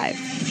 1965.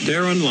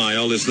 Darren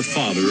Lyle is the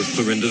father of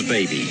Clorinda's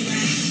baby.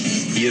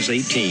 He is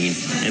 18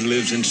 and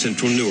lives in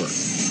central Newark.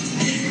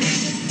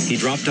 He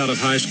dropped out of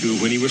high school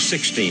when he was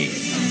 16.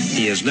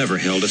 He has never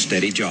held a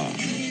steady job.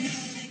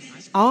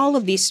 All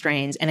of these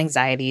strains and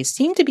anxieties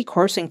seem to be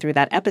coursing through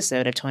that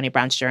episode of Tony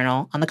Brown's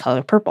Journal on The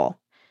Color Purple.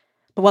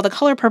 But while The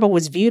Color Purple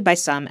was viewed by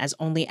some as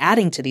only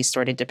adding to these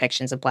sordid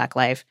depictions of Black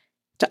life,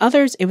 to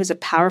others it was a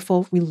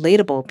powerful,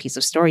 relatable piece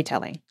of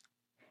storytelling.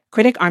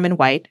 Critic Armond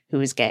White,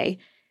 who is gay,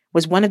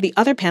 was one of the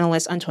other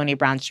panelists on Tony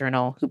Brown's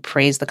Journal who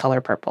praised The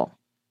Color Purple.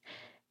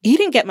 He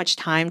didn't get much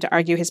time to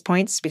argue his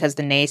points because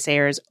the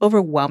naysayers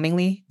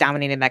overwhelmingly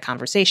dominated that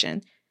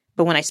conversation,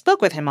 but when I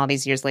spoke with him all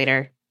these years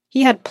later,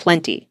 he had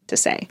plenty to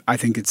say. I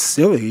think it's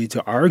silly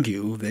to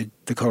argue that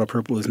The Color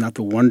Purple is not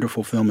the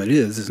wonderful film it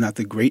is not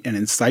the great and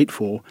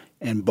insightful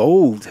and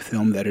bold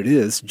film that it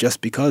is,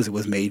 just because it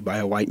was made by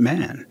a white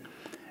man.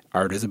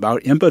 Art is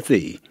about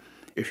empathy.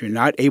 If you're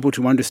not able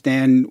to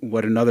understand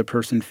what another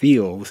person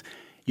feels,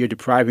 you're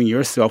depriving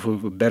yourself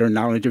of a better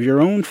knowledge of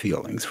your own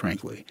feelings,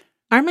 frankly.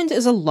 Armond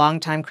is a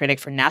longtime critic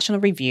for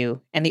National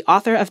Review and the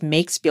author of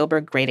Make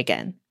Spielberg Great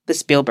Again, The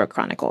Spielberg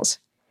Chronicles.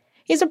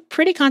 He's a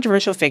pretty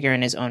controversial figure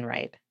in his own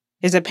right.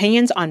 His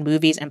opinions on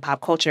movies and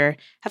pop culture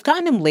have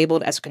gotten him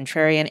labeled as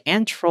contrarian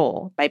and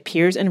troll by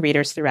peers and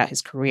readers throughout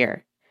his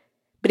career.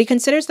 But he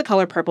considers The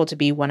Color Purple to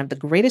be one of the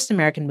greatest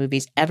American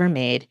movies ever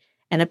made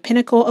and a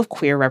pinnacle of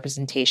queer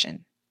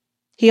representation.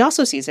 He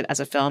also sees it as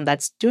a film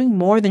that's doing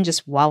more than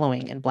just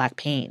wallowing in Black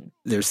pain.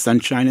 There's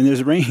sunshine and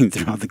there's rain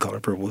throughout The Color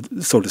Purple,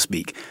 so to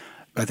speak.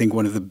 I think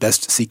one of the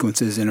best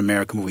sequences in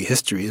American movie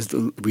history is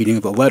the reading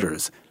of the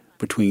letters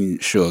between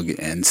Suge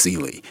and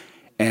Celie.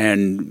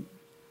 And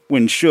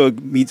when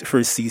Suge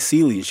first sees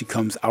Celie, she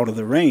comes out of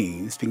the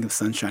rain, speaking of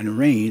sunshine and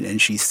rain,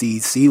 and she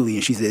sees Celie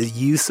and she says,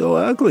 "You so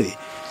ugly."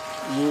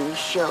 You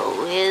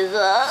sure is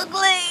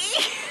ugly.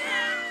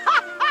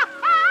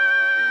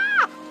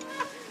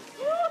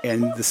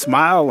 And the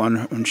smile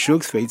on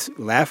Suge's face,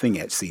 laughing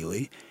at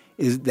Celie,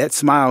 that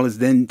smile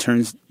then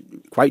turns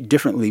quite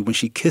differently when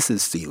she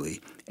kisses Celie.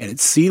 And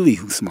it's Celie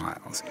who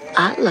smiles.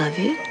 I love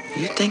you.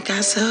 You think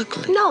I's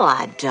ugly? No,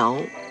 I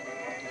don't.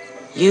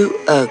 You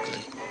ugly.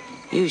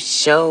 You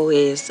sure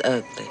is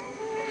ugly.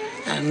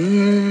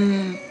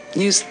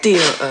 You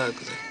still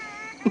ugly.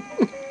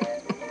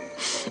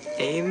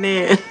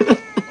 Amen.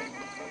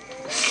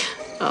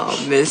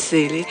 Oh, Miss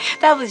Celie,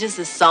 that was just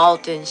the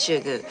salt and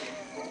sugar.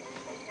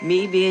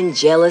 Me being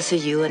jealous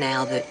of you and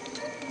Albert.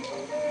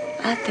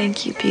 I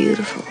think you're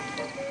beautiful.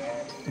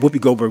 Whoopi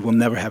Goldberg will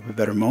never have a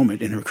better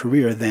moment in her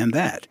career than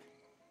that.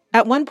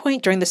 At one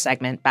point during the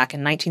segment, back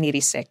in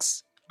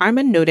 1986,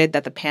 Armand noted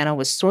that the panel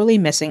was sorely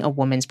missing a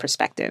woman's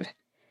perspective.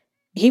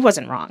 He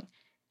wasn't wrong,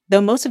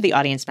 though most of the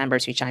audience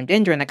members who chimed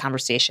in during the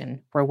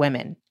conversation were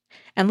women.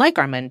 And like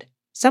Armand,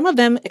 some of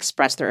them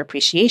expressed their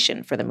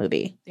appreciation for the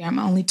movie. I'm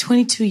only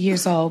 22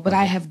 years old, but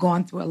I have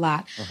gone through a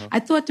lot.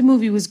 I thought the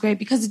movie was great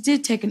because it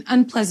did take an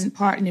unpleasant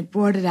part and it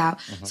brought it out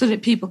so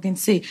that people can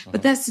see.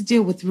 But that's to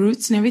deal with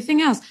roots and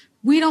everything else.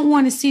 We don't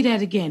want to see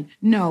that again.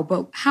 No,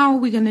 but how are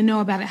we going to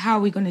know about it? How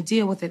are we going to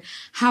deal with it?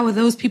 How are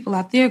those people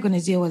out there going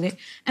to deal with it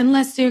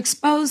unless they're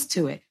exposed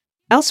to it?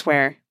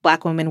 Elsewhere,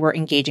 Black women were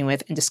engaging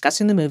with and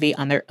discussing the movie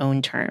on their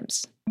own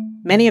terms.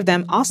 Many of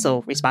them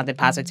also responded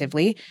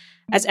positively,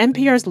 as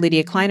NPR's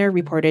Lydia Kleiner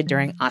reported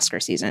during Oscar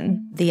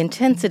season. The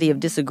intensity of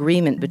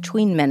disagreement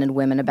between men and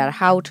women about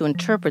how to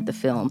interpret the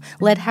film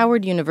led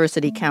Howard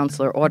University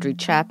counselor Audrey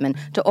Chapman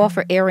to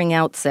offer airing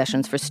out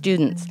sessions for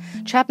students.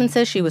 Chapman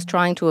says she was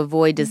trying to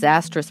avoid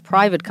disastrous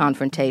private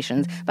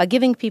confrontations by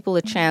giving people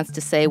a chance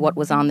to say what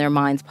was on their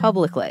minds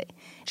publicly.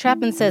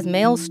 Chapman says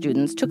male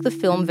students took the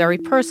film very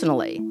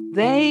personally.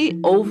 They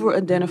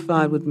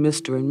over-identified with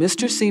Mr., and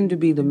Mr. seemed to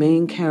be the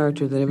main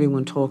character that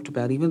everyone talked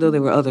about, even though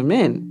there were other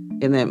men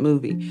in that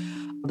movie.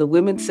 The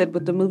women said,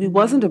 but the movie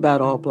wasn't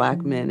about all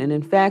Black men. And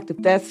in fact, if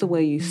that's the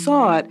way you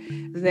saw it,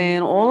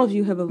 then all of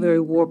you have a very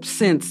warped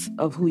sense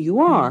of who you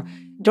are.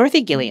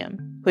 Dorothy Gilliam,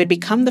 who had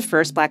become the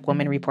first Black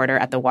woman reporter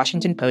at the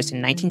Washington Post in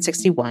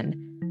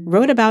 1961,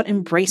 wrote about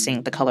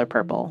embracing The Color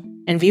Purple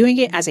and viewing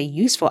it as a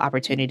useful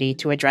opportunity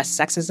to address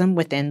sexism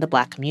within the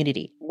Black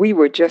community. We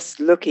were just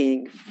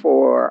looking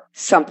for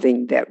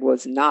something that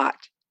was not,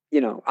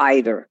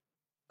 either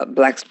a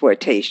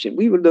Blaxploitation.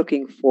 We were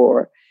looking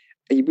for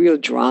a real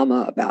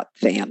drama about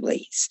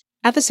families.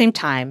 At the same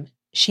time,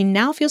 she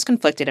now feels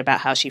conflicted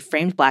about how she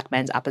framed Black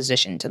men's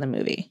opposition to the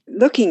movie.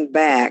 Looking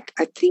back,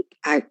 I think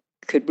I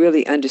could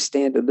really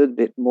understand a little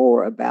bit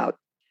more about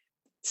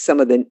some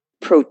of the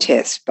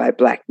protests by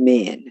Black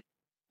men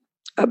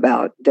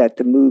about that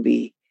the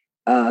movie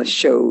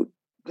showed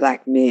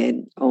Black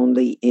men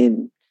only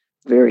in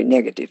very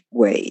negative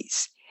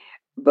ways.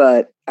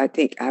 But I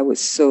think I was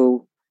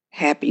so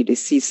happy to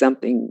see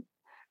something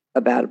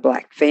about a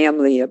Black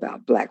family,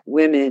 about Black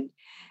women,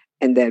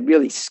 and that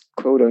really,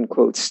 quote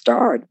unquote,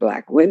 starred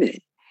Black women,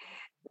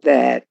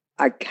 that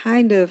I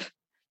kind of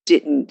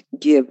didn't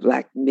give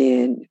Black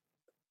men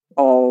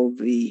all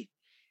the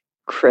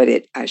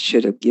credit I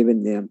should have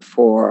given them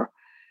for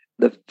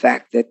the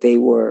fact that they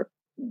were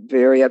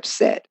very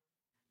upset.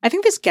 I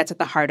think this gets at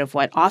the heart of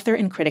what author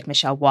and critic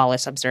Michelle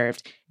Wallace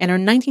observed in her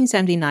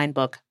 1979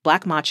 book,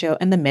 Black Macho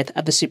and the Myth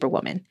of the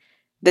Superwoman.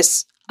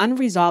 This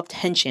unresolved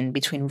tension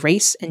between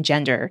race and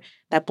gender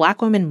that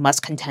Black women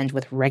must contend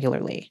with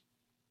regularly.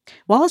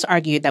 Wallace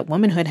argued that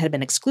womanhood had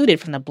been excluded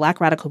from the Black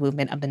radical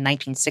movement of the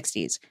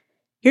 1960s.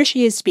 Here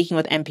she is speaking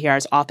with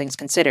NPR's All Things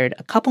Considered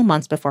a couple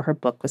months before her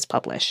book was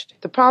published.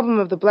 The problem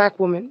of the Black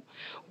woman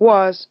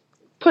was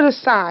put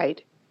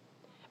aside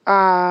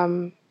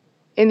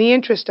in the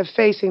interest of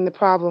facing the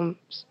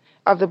problems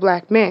of the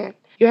Black man.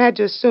 You had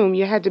to assume,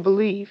 you had to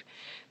believe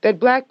that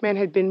Black men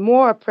had been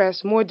more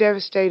oppressed, more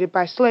devastated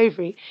by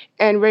slavery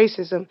and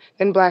racism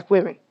than Black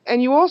women.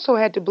 And you also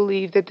had to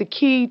believe that the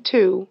key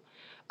to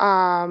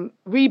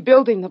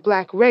rebuilding the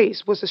Black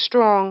race was a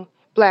strong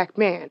Black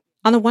man.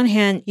 On the one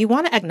hand, you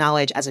want to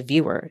acknowledge as a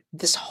viewer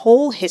this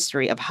whole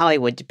history of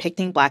Hollywood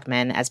depicting Black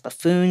men as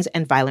buffoons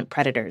and violent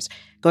predators,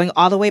 going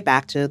all the way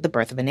back to The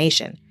Birth of a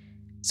Nation.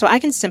 So I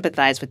can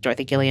sympathize with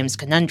Dorothy Gilliam's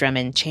conundrum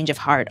and change of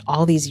heart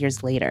all these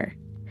years later.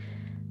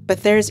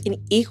 But there's an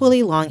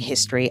equally long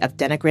history of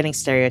denigrating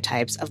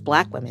stereotypes of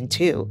Black women,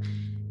 too.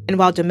 And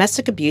while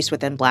domestic abuse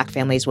within Black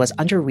families was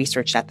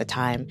under-researched at the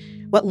time,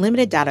 what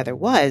limited data there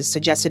was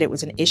suggested it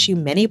was an issue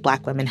many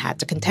Black women had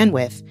to contend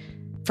with.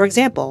 For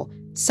example,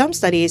 some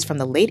studies from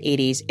the late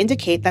 80s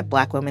indicate that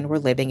Black women were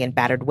living in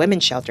battered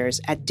women's shelters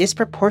at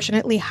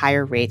disproportionately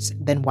higher rates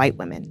than white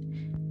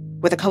women.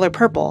 With The Color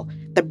Purple,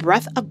 the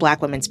breadth of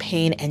Black women's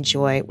pain and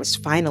joy was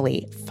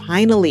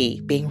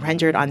finally being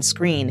rendered on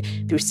screen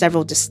through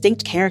several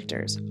distinct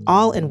characters,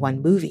 all in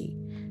one movie.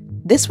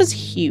 This was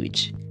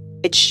huge.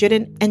 It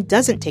shouldn't and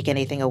doesn't take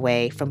anything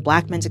away from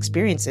Black men's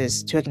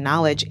experiences to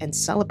acknowledge and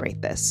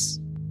celebrate this.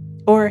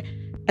 Or,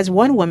 as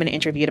one woman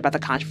interviewed about the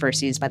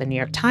controversies by the New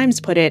York Times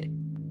put it,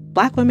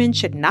 Black women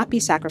should not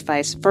be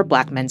sacrificed for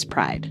Black men's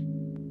pride.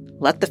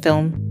 Let the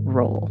film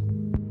roll.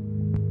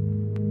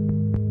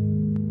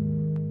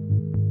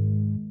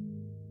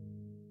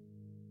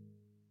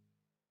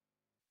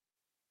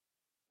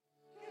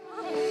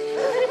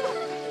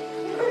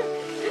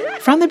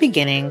 From the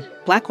beginning,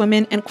 Black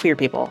women and queer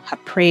people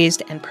have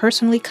praised and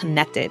personally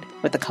connected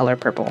with The Color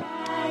Purple.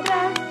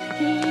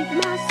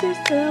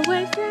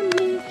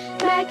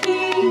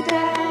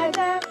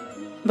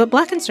 But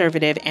Black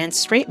conservative and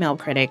straight male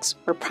critics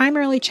were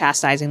primarily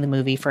chastising the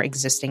movie for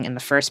existing in the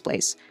first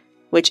place,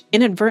 which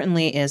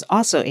inadvertently is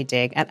also a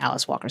dig at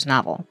Alice Walker's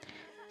novel.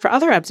 For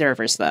other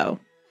observers, though,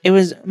 it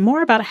was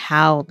more about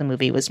how the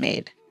movie was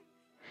made.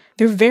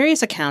 Through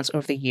various accounts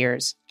over the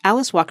years,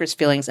 Alice Walker's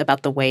feelings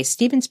about the way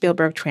Steven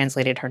Spielberg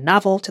translated her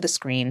novel to the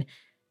screen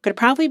could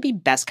probably be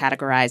best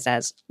categorized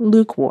as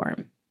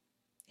lukewarm.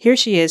 Here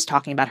she is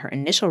talking about her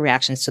initial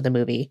reactions to the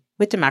movie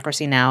with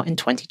Democracy Now! In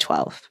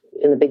 2012.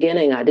 In the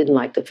beginning, I didn't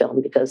like the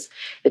film because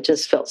it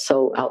just felt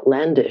so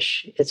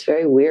outlandish. It's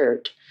very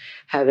weird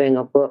having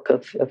a book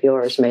of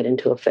yours made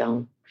into a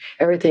film.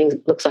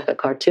 Everything looks like a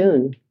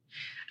cartoon,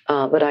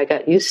 but I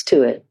got used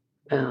to it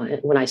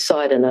when I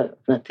saw it in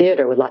a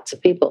theater with lots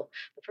of people.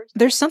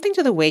 There's something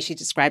to the way she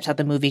describes how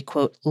the movie,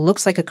 quote,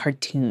 looks like a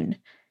cartoon.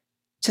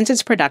 Since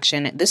its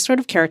production, this sort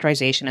of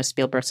characterization of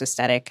Spielberg's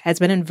aesthetic has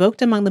been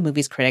invoked among the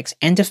movie's critics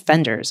and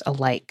defenders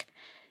alike.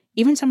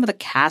 Even some of the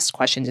cast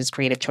questioned his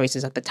creative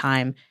choices at the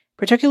time,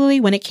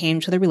 particularly when it came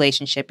to the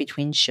relationship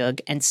between Shug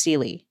and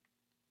Celie.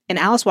 In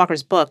Alice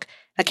Walker's book,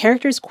 a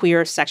character's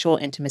queer sexual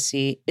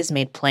intimacy is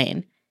made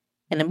plain.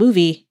 In the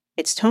movie,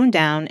 it's toned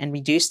down and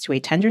reduced to a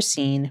tender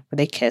scene where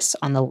they kiss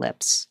on the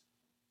lips.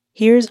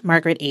 Here's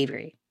Margaret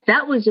Avery.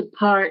 That was a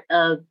part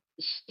of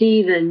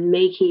Steven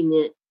making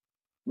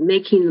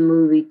the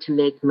movie to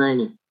make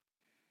money.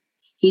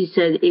 He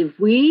said, if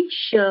we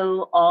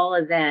show all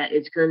of that,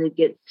 it's going to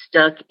get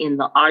stuck in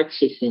the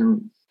artsy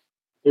films.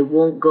 It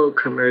won't go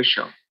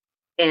commercial.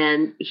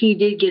 And he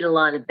did get a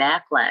lot of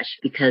backlash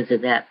because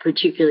of that,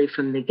 particularly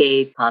from the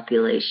gay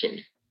population.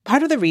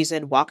 Part of the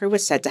reason Walker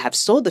was said to have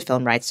sold the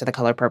film rights to The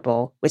Color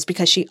Purple was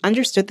because she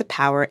understood the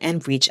power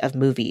and reach of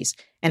movies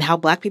and how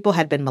Black people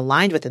had been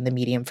maligned within the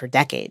medium for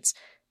decades.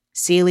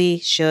 Celie,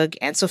 Shug,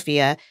 and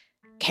Sophia,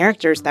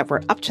 characters that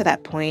were up to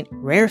that point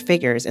rare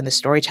figures in the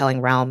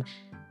storytelling realm,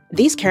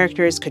 these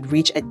characters could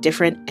reach a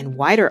different and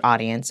wider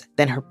audience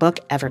than her book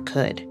ever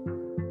could.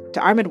 To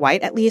Armond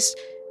White, at least,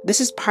 this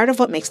is part of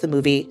what makes the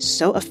movie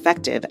so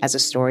effective as a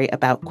story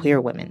about queer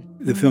women.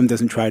 The film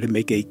doesn't try to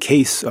make a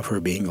case of her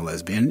being a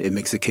lesbian. It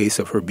makes a case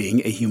of her being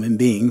a human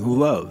being who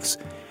loves.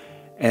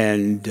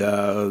 And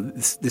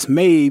this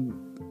may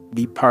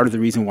be part of the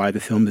reason why the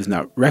film is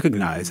not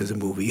recognized as a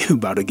movie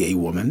about a gay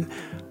woman,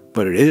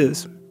 but it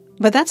is.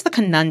 But that's the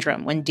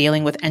conundrum when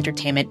dealing with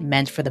entertainment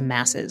meant for the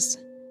masses.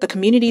 The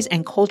communities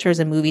and cultures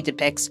a movie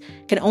depicts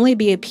can only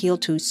be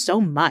appealed to so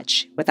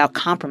much without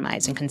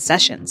compromise and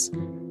concessions.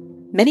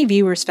 Many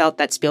viewers felt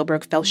that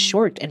Spielberg fell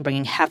short in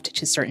bringing heft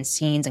to certain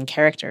scenes and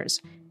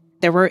characters.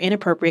 There were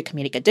inappropriate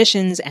comedic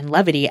additions and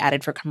levity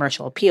added for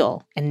commercial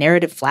appeal and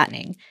narrative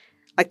flattening,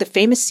 like the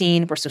famous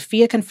scene where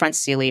Sophia confronts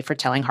Celie for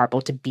telling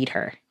Harpo to beat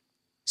her.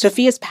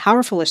 Sophia's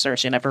powerful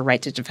assertion of her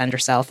right to defend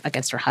herself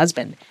against her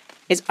husband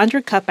is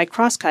undercut by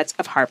crosscuts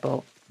of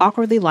Harpo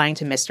awkwardly lying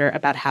to Mister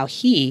about how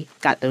he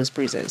got those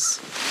bruises.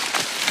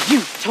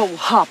 You told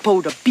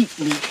Harpo to beat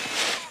me.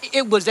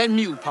 It was that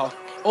mule, Paul.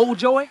 Old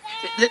Joy,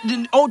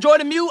 old Joy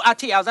the mule, I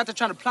tell you, I was out there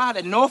trying to plow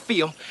that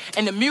Northfield,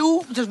 and the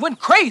mule just went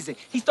crazy.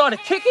 He started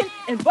kicking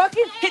and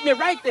bucking, hitting me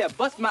right there,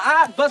 bust my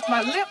eye, bust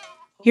my lip.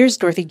 Here's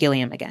Dorothy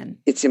Gilliam again.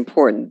 It's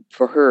important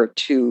for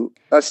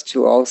us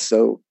to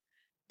also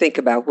think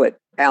about what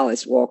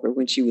Alice Walker,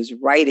 when she was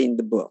writing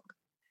the book,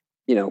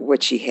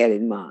 what she had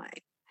in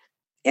mind.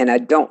 And I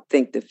don't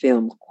think the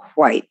film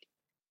quite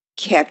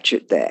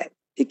captured that.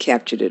 It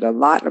captured it a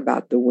lot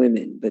about the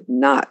women, but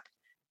not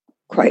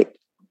quite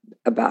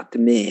about the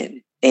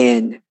men.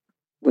 And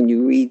when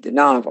you read the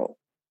novel,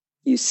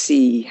 you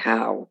see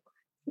how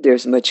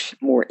there's much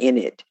more in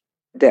it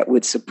that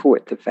would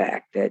support the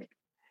fact that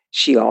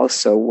she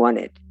also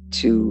wanted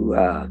to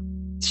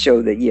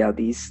show that,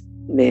 these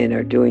men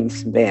are doing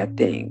some bad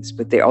things,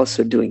 but they're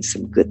also doing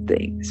some good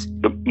things.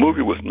 The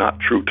movie was not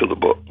true to the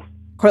book.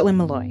 Cortland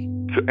Malloy.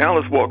 To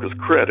Alice Walker's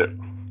credit,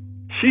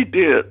 she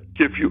did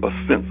give you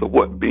a sense of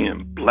what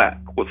being Black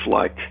was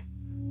like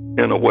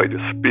in a way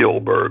that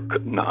Spielberg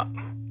could not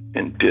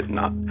and did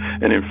not.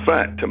 And in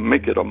fact, to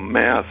make it a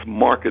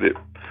mass-marketed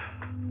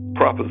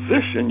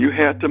proposition, you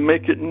had to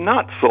make it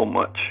not so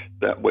much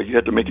that way. You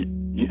had to make it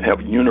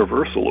have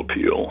universal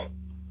appeal.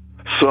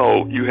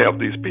 So you have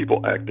these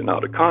people acting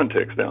out of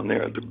context down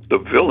there. The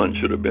villain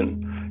should have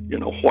been,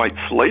 white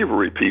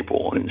slavery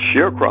people and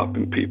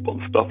sharecropping people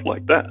and stuff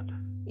like that.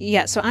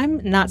 Yeah, so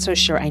I'm not so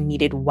sure I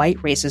needed white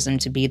racism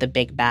to be the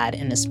big bad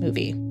in this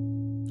movie.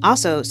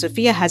 Also,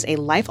 Sophia has a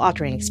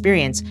life-altering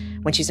experience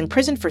when she's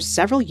imprisoned for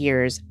several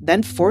years,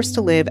 then forced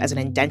to live as an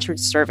indentured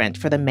servant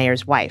for the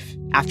mayor's wife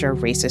after a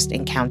racist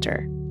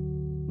encounter.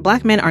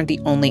 Black men aren't the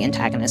only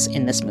antagonists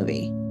in this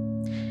movie.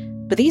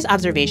 But these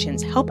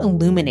observations help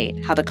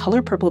illuminate how The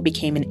Color Purple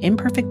became an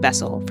imperfect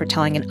vessel for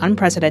telling an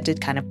unprecedented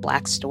kind of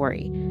Black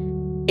story.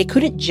 It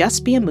couldn't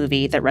just be a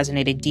movie that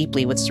resonated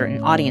deeply with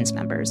certain audience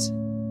members.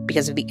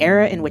 Because of the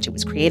era in which it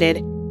was created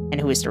and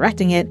who was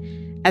directing it,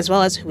 as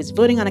well as who was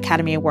voting on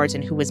Academy Awards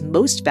and who was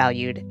most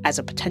valued as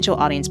a potential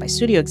audience by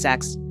studio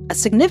execs, a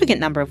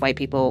significant number of white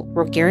people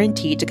were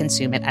guaranteed to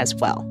consume it as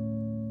well.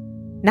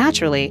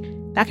 Naturally,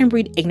 that can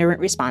breed ignorant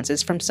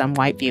responses from some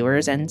white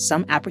viewers and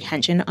some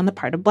apprehension on the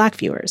part of Black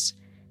viewers.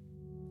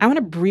 I want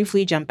to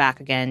briefly jump back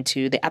again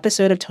to the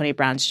episode of Tony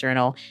Brown's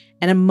Journal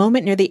and a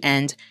moment near the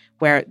end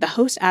where the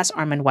host asked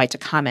Armond White to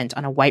comment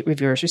on a white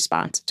reviewer's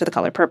response to The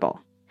Color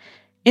Purple.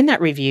 In that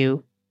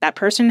review, that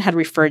person had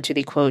referred to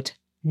the, quote,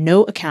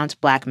 no account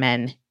black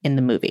men in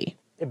the movie.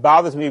 It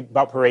bothers me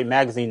about Parade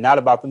magazine, not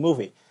about the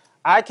movie.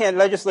 I can't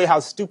legislate how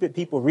stupid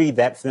people read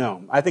that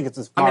film. I think it's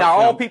a smart are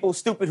film. all people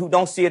stupid who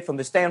don't see it from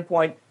the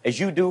standpoint, as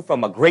you do,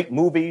 from a great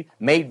movie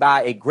made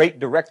by a great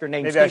director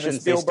named Maybe Steven I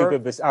shouldn't Spielberg? say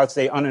stupid, but I would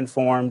say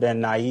uninformed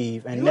and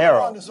naive and You're narrow.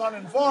 the one that's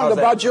uninformed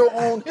about your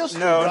own history,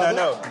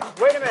 No.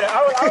 Wait a minute.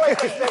 I would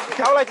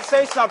like to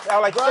say something.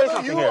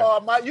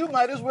 You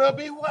might as well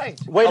be white.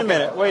 Wait a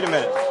minute.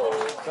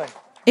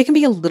 It can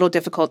be a little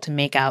difficult to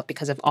make out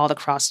because of all the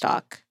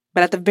crosstalk.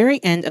 But at the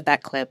very end of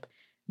that clip,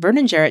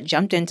 Vernon Jarrett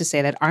jumped in to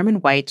say that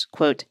Armond White,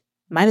 quote,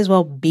 might as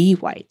well be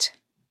white.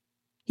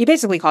 He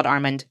basically called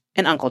Armond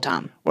an Uncle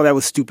Tom. Well, that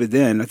was stupid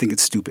then. I think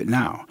it's stupid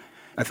now.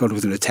 I thought it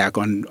was an attack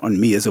on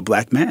me as a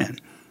black man.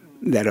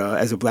 That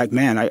as a black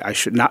man, I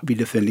should not be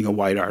defending a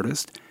white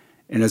artist.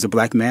 And as a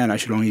black man, I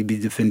should only be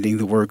defending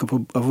the work of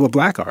a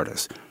black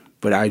artist.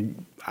 But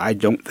I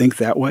don't think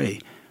that way.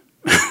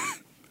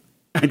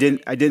 I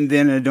didn't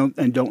then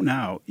and don't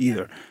now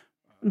either.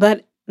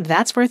 But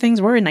that's where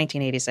things were in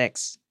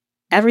 1986.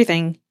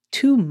 Everything,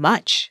 too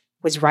much,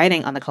 was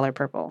riding on The Color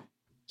Purple.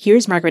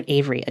 Here's Margaret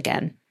Avery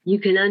again. You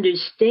can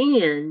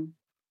understand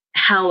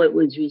how it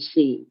was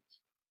received.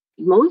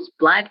 Most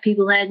Black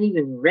people hadn't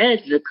even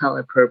read The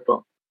Color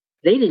Purple.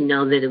 They didn't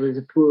know that it was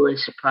a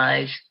Pulitzer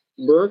Prize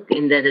book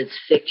and that it's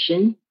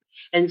fiction.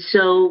 And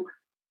so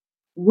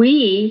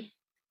we,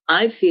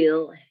 I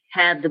feel,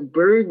 have the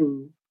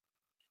burden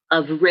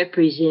of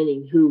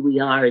representing who we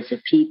are as a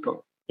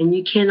people. And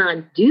you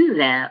cannot do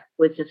that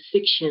with a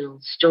fictional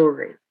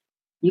story.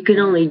 You can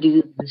only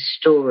do the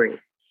story.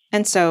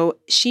 And so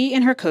she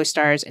and her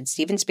co-stars and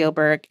Steven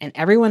Spielberg and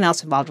everyone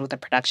else involved with the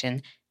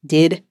production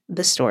did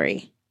the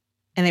story.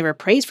 And they were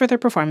praised for their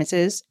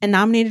performances and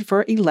nominated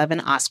for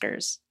 11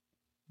 Oscars.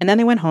 And then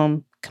they went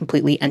home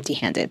completely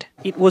empty-handed.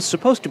 It was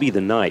supposed to be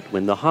the night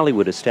when the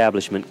Hollywood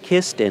establishment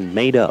kissed and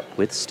made up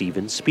with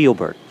Steven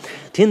Spielberg.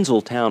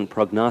 Tinseltown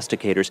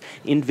prognosticators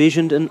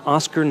envisioned an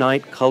Oscar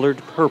night colored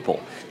purple,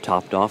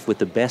 topped off with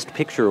the Best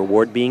Picture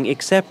award being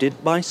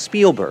accepted by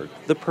Spielberg,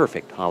 the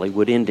perfect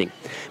Hollywood ending.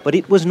 But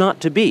it was not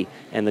to be,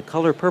 and The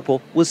Color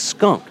Purple was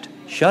skunked,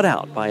 shut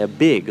out by a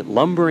big,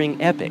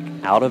 lumbering epic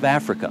out of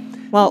Africa.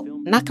 Well,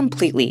 not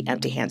completely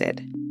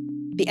empty-handed.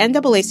 The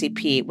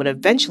NAACP would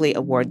eventually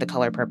award The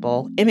Color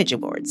Purple Image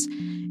Awards,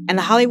 and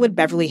the Hollywood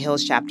Beverly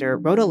Hills chapter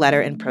wrote a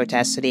letter in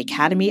protest to the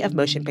Academy of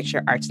Motion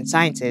Picture Arts and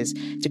Sciences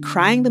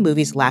decrying the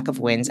movie's lack of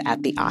wins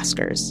at the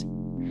Oscars.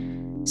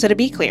 So to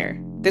be clear,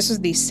 this was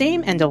the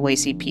same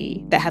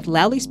NAACP that had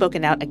loudly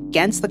spoken out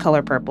against The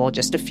Color Purple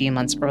just a few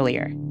months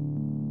earlier.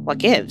 What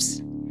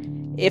gives?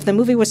 If the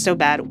movie was so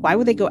bad, why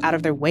would they go out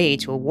of their way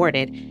to award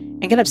it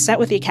and get upset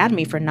with the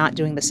Academy for not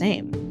doing the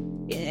same?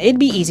 It'd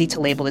be easy to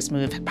label this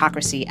move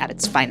hypocrisy at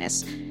its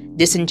finest,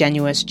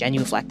 disingenuous,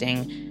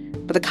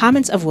 genuflecting. But the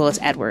comments of Willis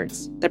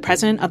Edwards, the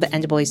president of the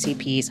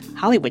NAACP's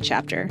Hollywood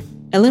chapter,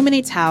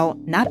 illuminates how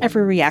not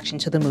every reaction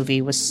to the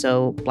movie was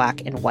so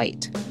black and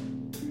white.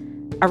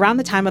 Around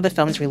the time of the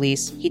film's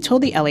release, he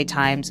told the LA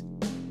Times,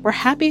 "We're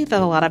happy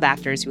that a lot of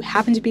actors who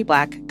happen to be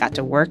black got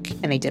to work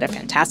and they did a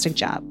fantastic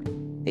job.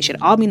 They should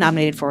all be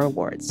nominated for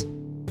awards.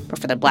 But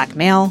for the black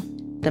male,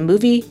 the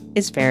movie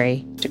is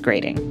very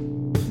degrading."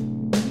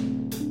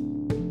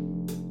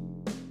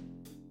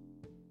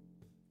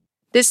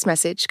 This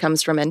message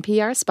comes from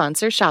NPR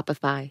sponsor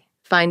Shopify.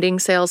 Finding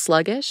sales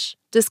sluggish?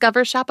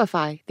 Discover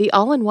Shopify, the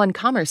all-in-one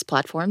commerce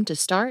platform to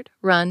start,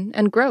 run,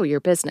 and grow your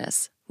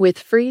business. With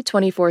free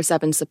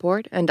 24/7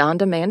 support and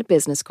on-demand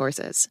business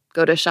courses.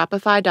 Go to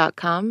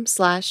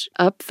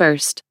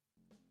shopify.com/upfirst.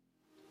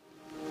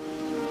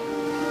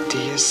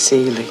 Dear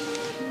Celie,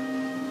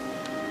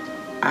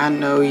 I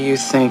know you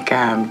think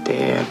I'm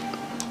dead,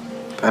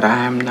 but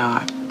I am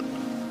not.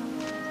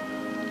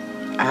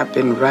 I've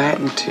been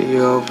writing to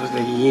you over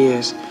the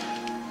years,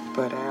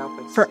 but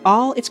For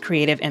all its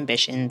creative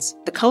ambitions,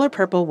 The Color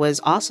Purple was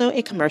also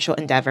a commercial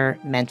endeavor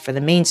meant for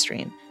the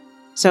mainstream.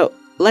 So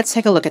let's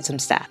take a look at some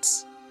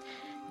stats.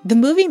 The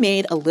movie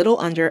made a little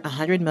under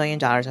 $100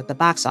 million at the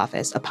box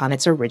office upon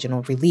its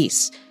original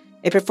release.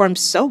 It performed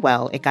so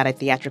well it got a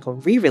theatrical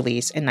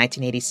re-release in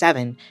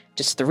 1987,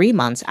 just 3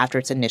 months after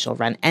its initial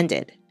run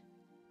ended.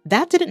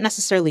 That didn't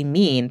necessarily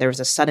mean there was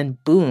a sudden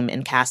boom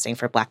in casting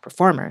for Black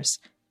performers.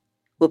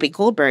 Whoopi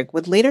Goldberg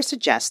would later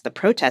suggest the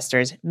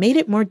protesters made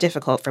it more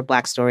difficult for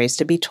Black stories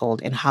to be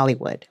told in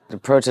Hollywood. The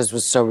protest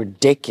was so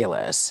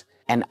ridiculous,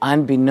 and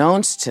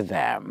unbeknownst to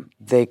them,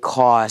 they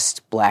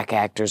cost Black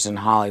actors in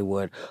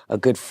Hollywood a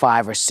good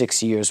 5 or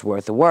 6 years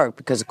worth of work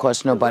because, of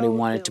course, nobody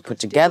wanted to put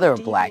together a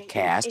Black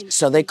cast.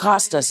 So they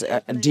cost us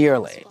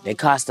dearly. They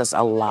cost us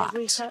a lot.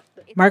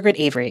 Margaret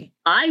Avery.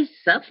 I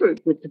suffered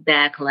with the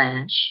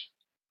backlash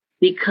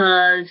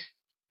because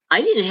I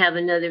didn't have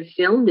another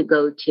film to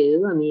go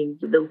to. I mean,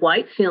 the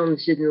white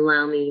films didn't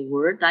allow me to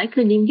work. I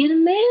couldn't even get a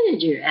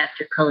manager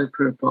after Color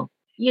Purple.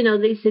 You know,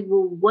 they said,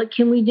 well, what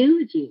can we do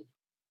with you?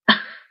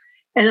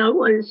 And I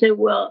wanted to say,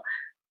 well,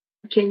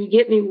 can you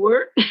get me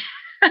work?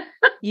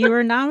 You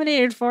were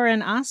nominated for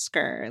an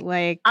Oscar.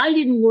 I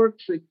didn't work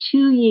for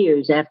 2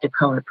 years after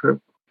Color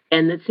Purple.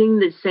 And the thing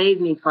that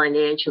saved me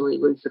financially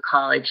was the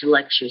college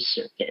lecture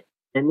circuit.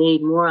 I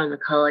made more on the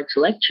college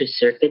lecture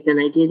circuit than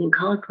I did in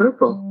Color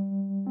Purple.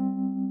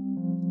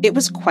 It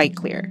was quite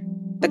clear.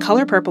 The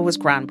Color Purple was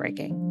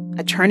groundbreaking,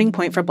 a turning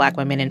point for Black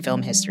women in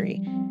film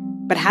history.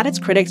 But had its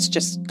critics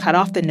just cut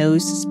off the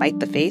nose to spite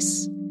the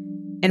face?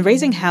 And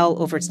raising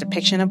hell over its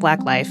depiction of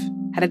Black life,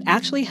 had it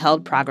actually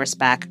held progress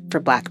back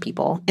for Black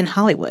people in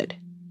Hollywood?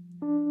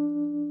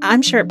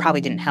 I'm sure it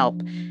probably didn't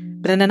help,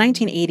 but in the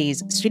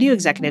 1980s, studio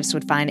executives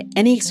would find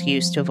any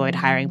excuse to avoid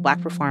hiring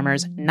Black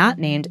performers not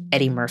named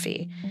Eddie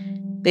Murphy.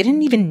 They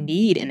didn't even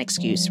need an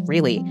excuse,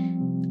 really.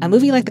 A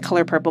movie like The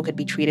Color Purple could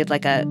be treated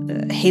like a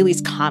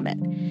Halley's Comet,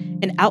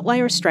 an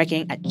outlier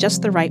striking at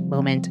just the right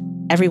moment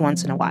every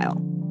once in a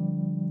while.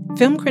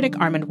 Film critic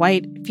Armond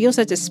White feels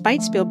that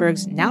despite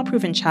Spielberg's now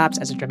proven chops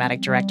as a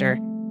dramatic director,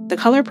 The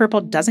Color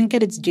Purple doesn't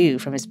get its due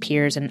from his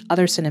peers in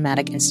other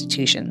cinematic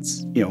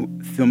institutions.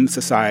 Film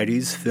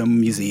societies, film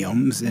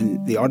museums,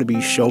 and they ought to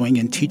be showing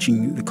and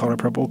teaching The Color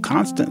Purple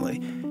constantly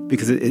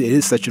because it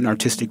is such an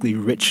artistically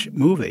rich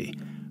movie.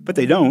 But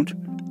they don't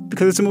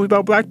because it's a movie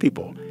about Black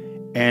people.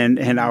 And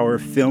our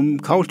film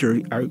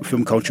culture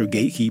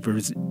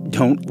gatekeepers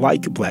don't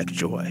like Black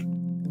joy.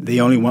 They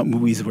only want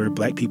movies where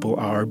Black people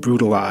are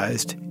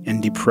brutalized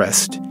and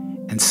depressed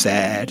and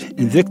sad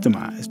and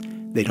victimized.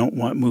 They don't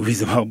want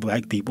movies about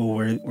Black people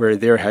where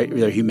their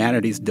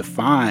humanity is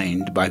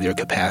defined by their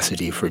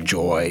capacity for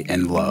joy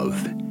and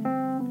love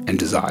and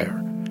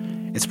desire.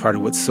 It's part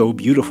of what's so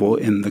beautiful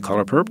in The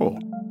Color Purple.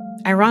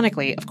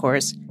 Ironically, of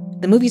course,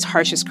 the movie's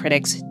harshest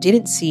critics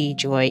didn't see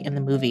joy in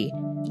the movie,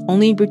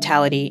 only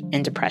brutality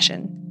and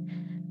depression.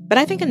 But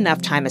I think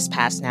enough time has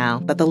passed now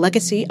that the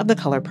legacy of The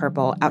Color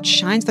Purple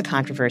outshines the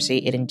controversy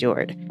it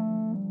endured.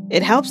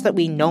 It helps that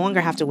we no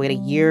longer have to wait a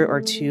year or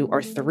 2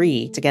 or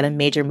 3 to get a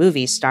major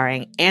movie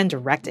starring and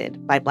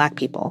directed by Black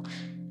people.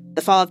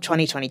 The fall of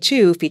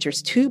 2022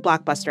 features 2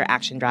 blockbuster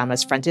action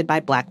dramas fronted by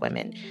Black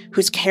women,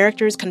 whose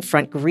characters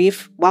confront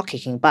grief while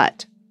kicking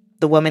butt: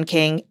 The Woman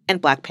King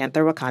and Black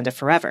Panther: Wakanda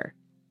Forever.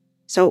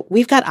 So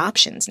we've got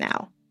options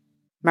now.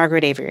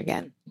 Margaret Avery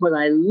again. What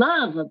I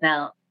love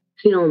about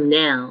film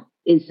now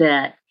is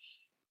that,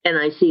 and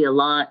I see a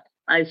lot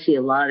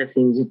of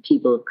things of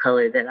people of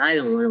color that I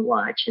don't want to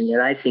watch and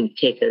that I think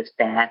take us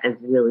back as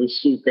really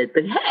stupid.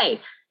 But hey,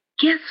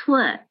 guess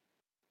what?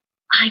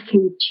 I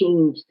can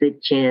change the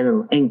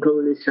channel and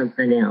go to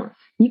something else.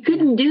 You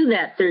couldn't do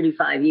that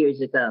 35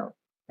 years ago.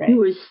 Right. You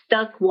were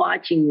stuck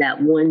watching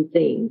that one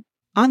thing.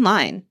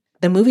 Online,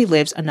 the movie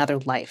lives another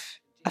life,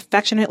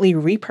 affectionately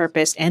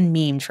repurposed and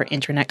memed for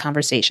internet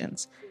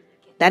conversations.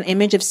 That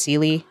image of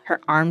Celie, her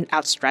arm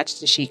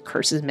outstretched as she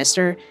curses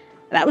Mister,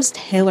 that was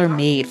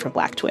tailor-made for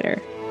Black Twitter.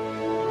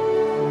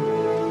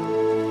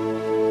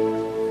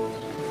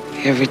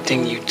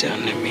 Everything you've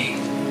done to me,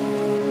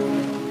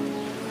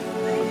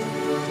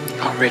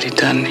 already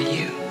done to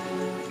you.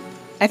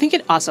 I think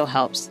it also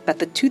helps that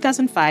the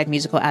 2005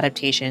 musical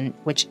adaptation,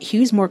 which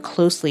hews more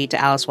closely to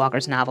Alice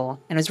Walker's novel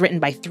and was written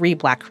by 3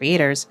 Black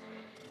creators,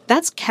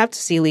 that's kept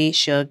Celie,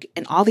 Suge,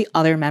 and all the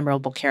other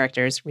memorable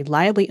characters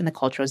reliably in the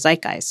cultural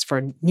zeitgeist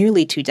for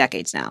nearly 2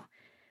 decades now,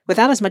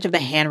 without as much of the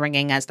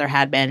hand-wringing as there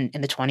had been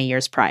in the 20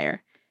 years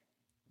prior.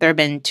 There have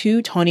been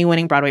 2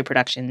 Tony-winning Broadway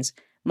productions,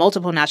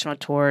 multiple national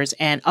tours,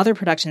 and other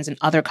productions in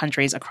other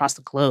countries across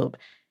the globe.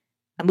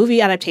 A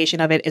movie adaptation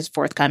of it is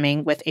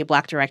forthcoming with a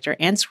Black director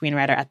and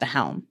screenwriter at the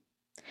helm.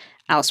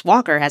 Alice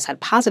Walker has had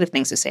positive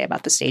things to say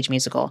about the stage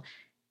musical.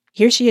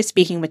 Here she is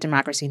speaking with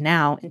Democracy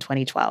Now! In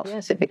 2012.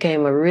 Yes, it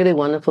became a really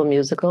wonderful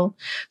musical.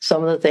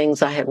 Some of the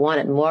things I had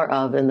wanted more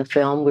of in the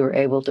film, we were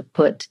able to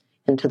put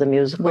into the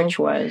musical. Which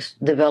was?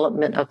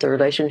 Development of the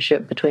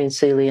relationship between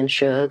Celie and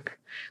Suge,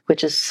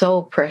 which is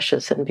so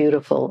precious and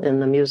beautiful in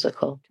the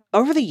musical.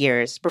 Over the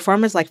years,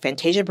 performers like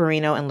Fantasia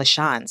Barrino and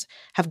LaChanze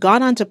have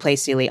gone on to play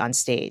Celie on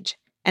stage,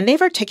 and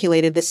they've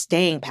articulated the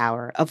staying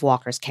power of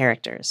Walker's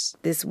characters.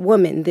 This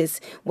woman,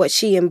 what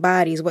she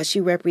embodies, what she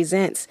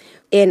represents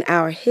in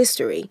our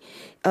history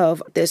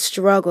of the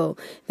struggle,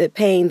 the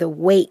pain, the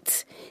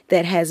weight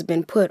that has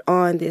been put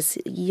on this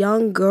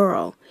young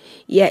girl,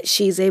 yet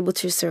she's able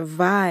to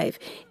survive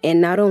and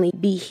not only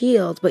be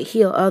healed, but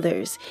heal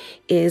others,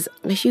 is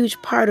a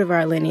huge part of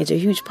our lineage, a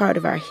huge part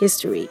of our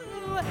history.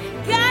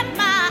 Got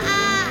my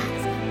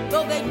eyes,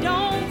 though they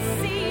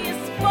don't see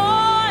it's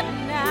for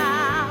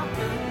now.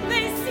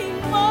 They see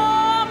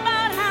more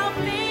about how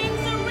things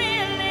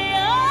really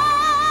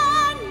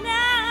are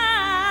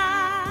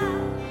now.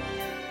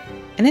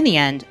 And in the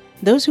end,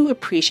 those who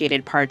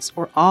appreciated parts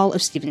or all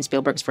of Steven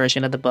Spielberg's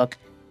version of the book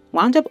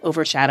wound up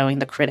overshadowing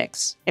the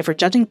critics if we're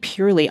judging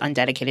purely on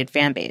dedicated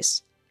fan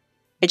base.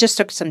 It just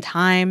took some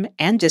time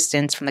and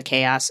distance from the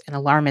chaos and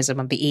alarmism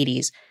of the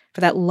 80s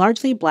for that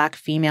largely Black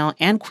female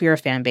and queer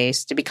fan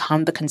base to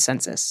become the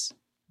consensus.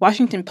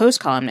 Washington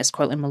Post columnist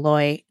Courtland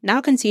Malloy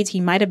now concedes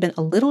he might have been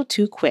a little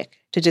too quick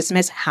to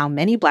dismiss how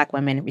many Black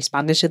women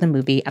responded to the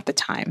movie at the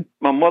time.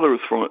 My mother was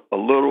from a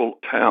little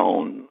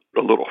town,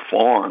 a little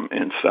farm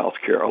in South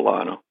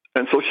Carolina.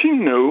 And so she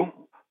knew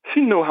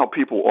how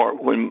people are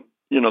when,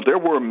 there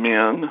were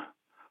men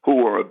who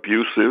were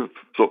abusive.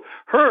 So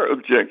her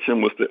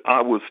objection was that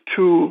I was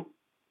too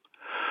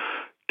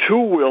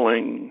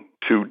willing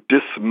to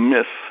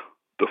dismiss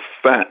the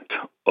fact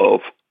of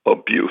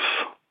abuse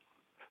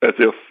as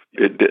if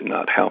it did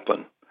not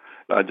happen.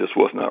 I just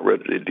was not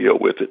ready to deal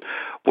with it.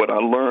 What I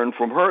learned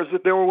from her is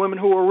that there were women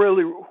who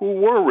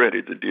were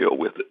ready to deal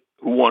with it,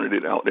 who wanted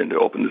it out in the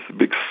open, this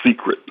big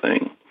secret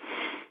thing.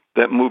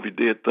 That movie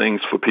did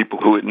things for people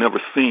who had never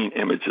seen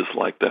images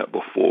like that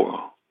before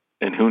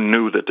and who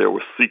knew that there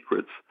were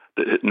secrets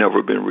that had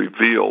never been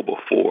revealed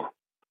before.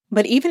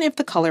 But even if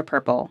The Color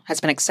Purple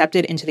has been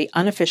accepted into the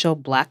unofficial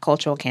Black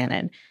cultural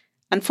canon,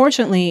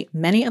 unfortunately,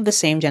 many of the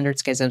same gendered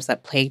schisms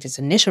that plagued its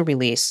initial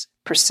release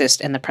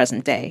persist in the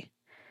present day.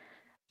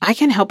 I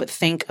can't help but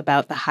think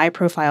about the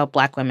high-profile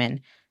Black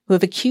women who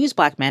have accused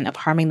Black men of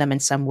harming them in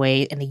some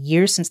way in the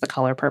years since The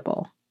Color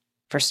Purple.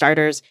 For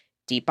starters,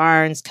 Dee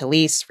Barnes,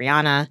 Khalees,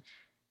 Rihanna,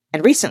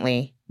 and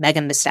recently,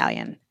 Megan Thee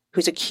Stallion,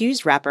 who's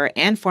accused rapper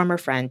and former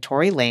friend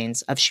Tory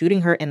Lanez of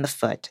shooting her in the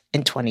foot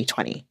in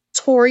 2020.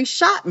 Tory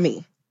shot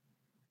me.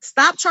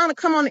 Stop trying to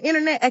come on the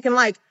internet acting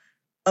like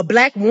a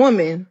Black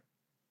woman,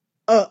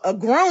 a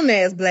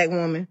grown-ass Black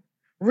woman,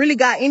 really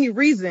got any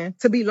reason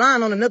to be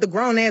lying on another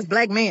grown-ass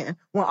Black man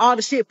when all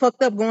the shit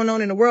fucked up going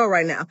on in the world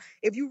right now.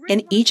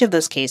 In each of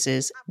those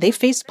cases, they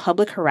faced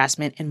public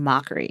harassment and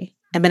mockery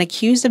and been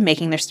accused of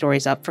making their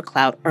stories up for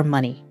clout or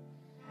money.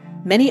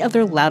 Many of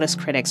their loudest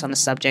critics on the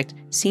subject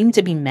seem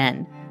to be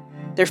men.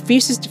 Their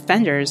fiercest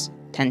defenders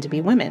tend to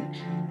be women.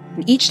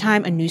 And each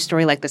time a news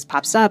story like this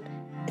pops up,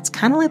 it's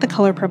kind of like the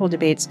Color Purple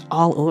debates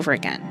all over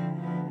again.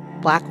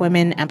 Black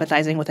women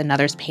empathizing with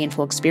another's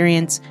painful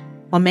experience,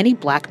 while many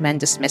Black men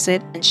dismiss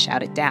it and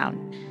shout it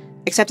down.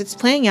 Except it's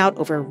playing out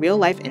over a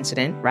real-life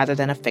incident rather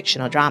than a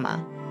fictional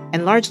drama,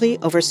 and largely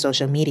over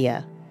social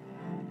media.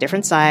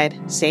 Different side,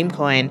 same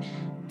coin.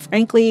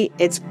 Frankly,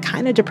 it's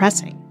kind of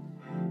depressing.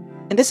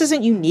 And this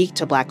isn't unique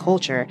to Black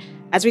culture.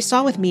 As we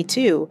saw with Me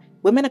Too,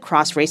 women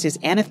across races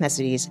and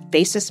ethnicities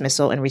face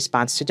dismissal in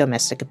response to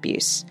domestic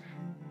abuse.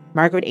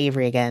 Margaret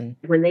Avery again.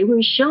 When they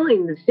were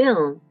showing the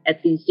film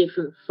at these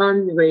different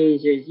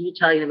fundraisers, you're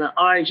talking about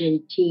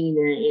Argentina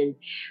and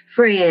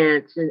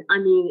France, and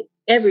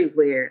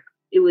everywhere.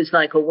 It was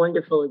like a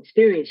wonderful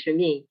experience for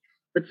me.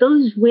 But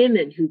those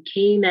women who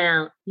came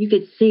out, you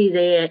could see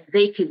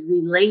they could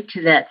relate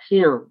to that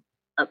film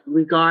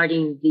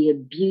regarding the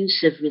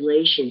abusive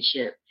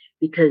relationship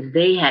because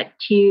they had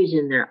tears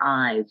in their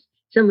eyes.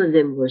 Some of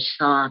them were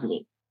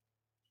sobbing.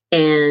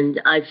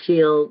 And I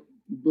feel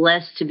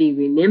blessed to be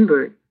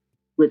remembered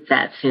with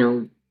that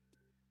film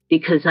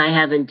because I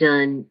haven't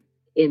done,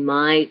 in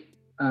my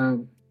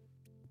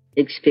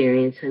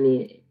experience,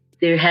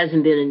 there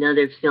hasn't been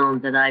another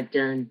film that I've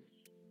done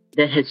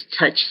that has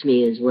touched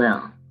me as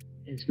well,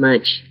 as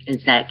much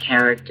as that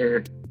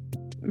character.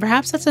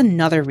 Perhaps that's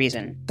another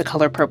reason The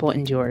Color Purple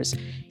endures,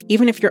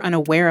 even if you're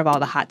unaware of all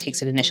the hot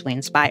takes it initially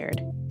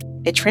inspired.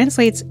 It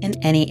translates in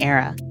any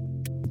era.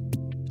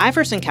 I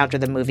first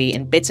encountered the movie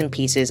in bits and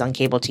pieces on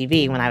cable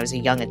TV when I was a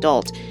young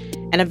adult,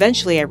 and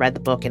eventually I read the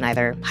book in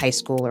either high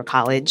school or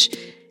college.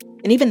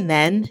 And even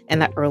then, in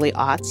the early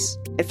aughts,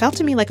 it felt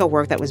to me like a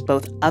work that was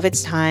both of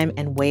its time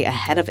and way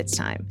ahead of its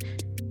time.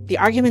 The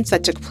arguments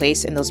that took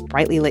place in those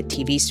brightly lit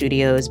TV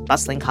studios,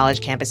 bustling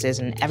college campuses,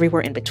 and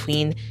everywhere in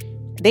between,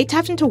 they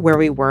tapped into where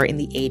we were in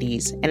the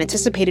 80s and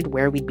anticipated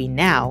where we'd be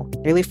now,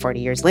 nearly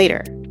 40 years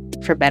later,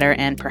 for better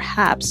and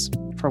perhaps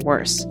for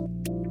worse.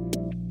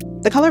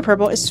 The Color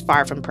Purple is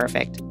far from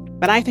perfect,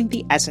 but I think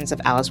the essence of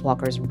Alice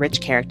Walker's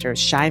rich characters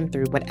shine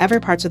through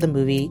whatever parts of the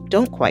movie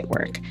don't quite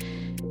work.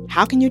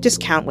 How can you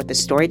discount what the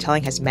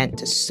storytelling has meant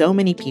to so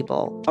many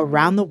people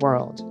around the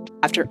world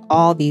after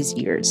all these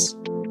years?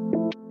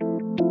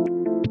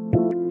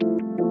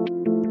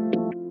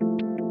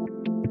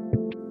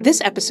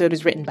 This episode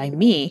is written by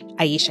me,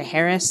 Aisha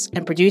Harris,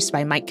 and produced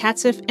by Mike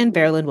Katzeff and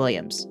Veralyn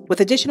Williams, with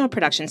additional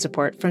production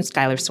support from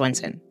Skylar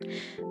Swenson.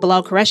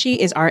 Bilal Qureshi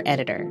is our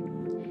editor.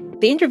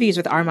 The interviews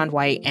with Armond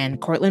White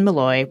and Courtland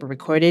Malloy were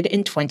recorded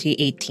in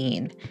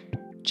 2018.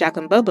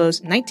 Jacqueline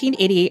Bobo's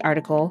 1988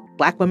 article,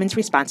 Black Women's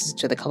Responses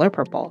to The Color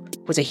Purple,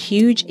 was a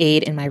huge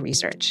aid in my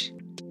research.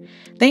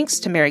 Thanks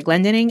to Mary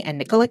Glendening and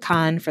Nicolette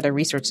Kahn for their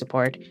research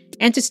support,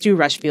 and to Stu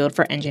Rushfield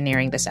for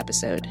engineering this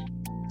episode.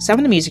 Some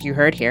of the music you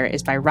heard here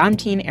is by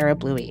Ramteen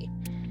Arablouei.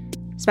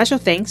 Special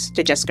thanks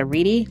to Jessica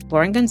Reedy,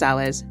 Lauren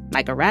Gonzalez,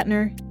 Micah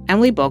Ratner,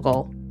 Emily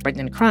Bogle,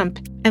 Brendan Crump,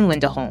 and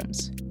Linda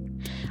Holmes.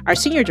 Our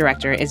senior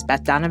director is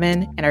Beth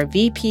Donovan, and our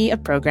VP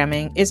of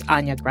programming is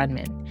Anya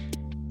Grunman.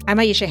 I'm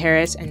Aisha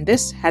Harris, and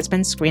this has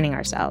been Screening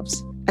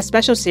Ourselves, a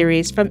special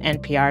series from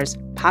NPR's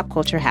Pop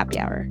Culture Happy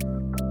Hour.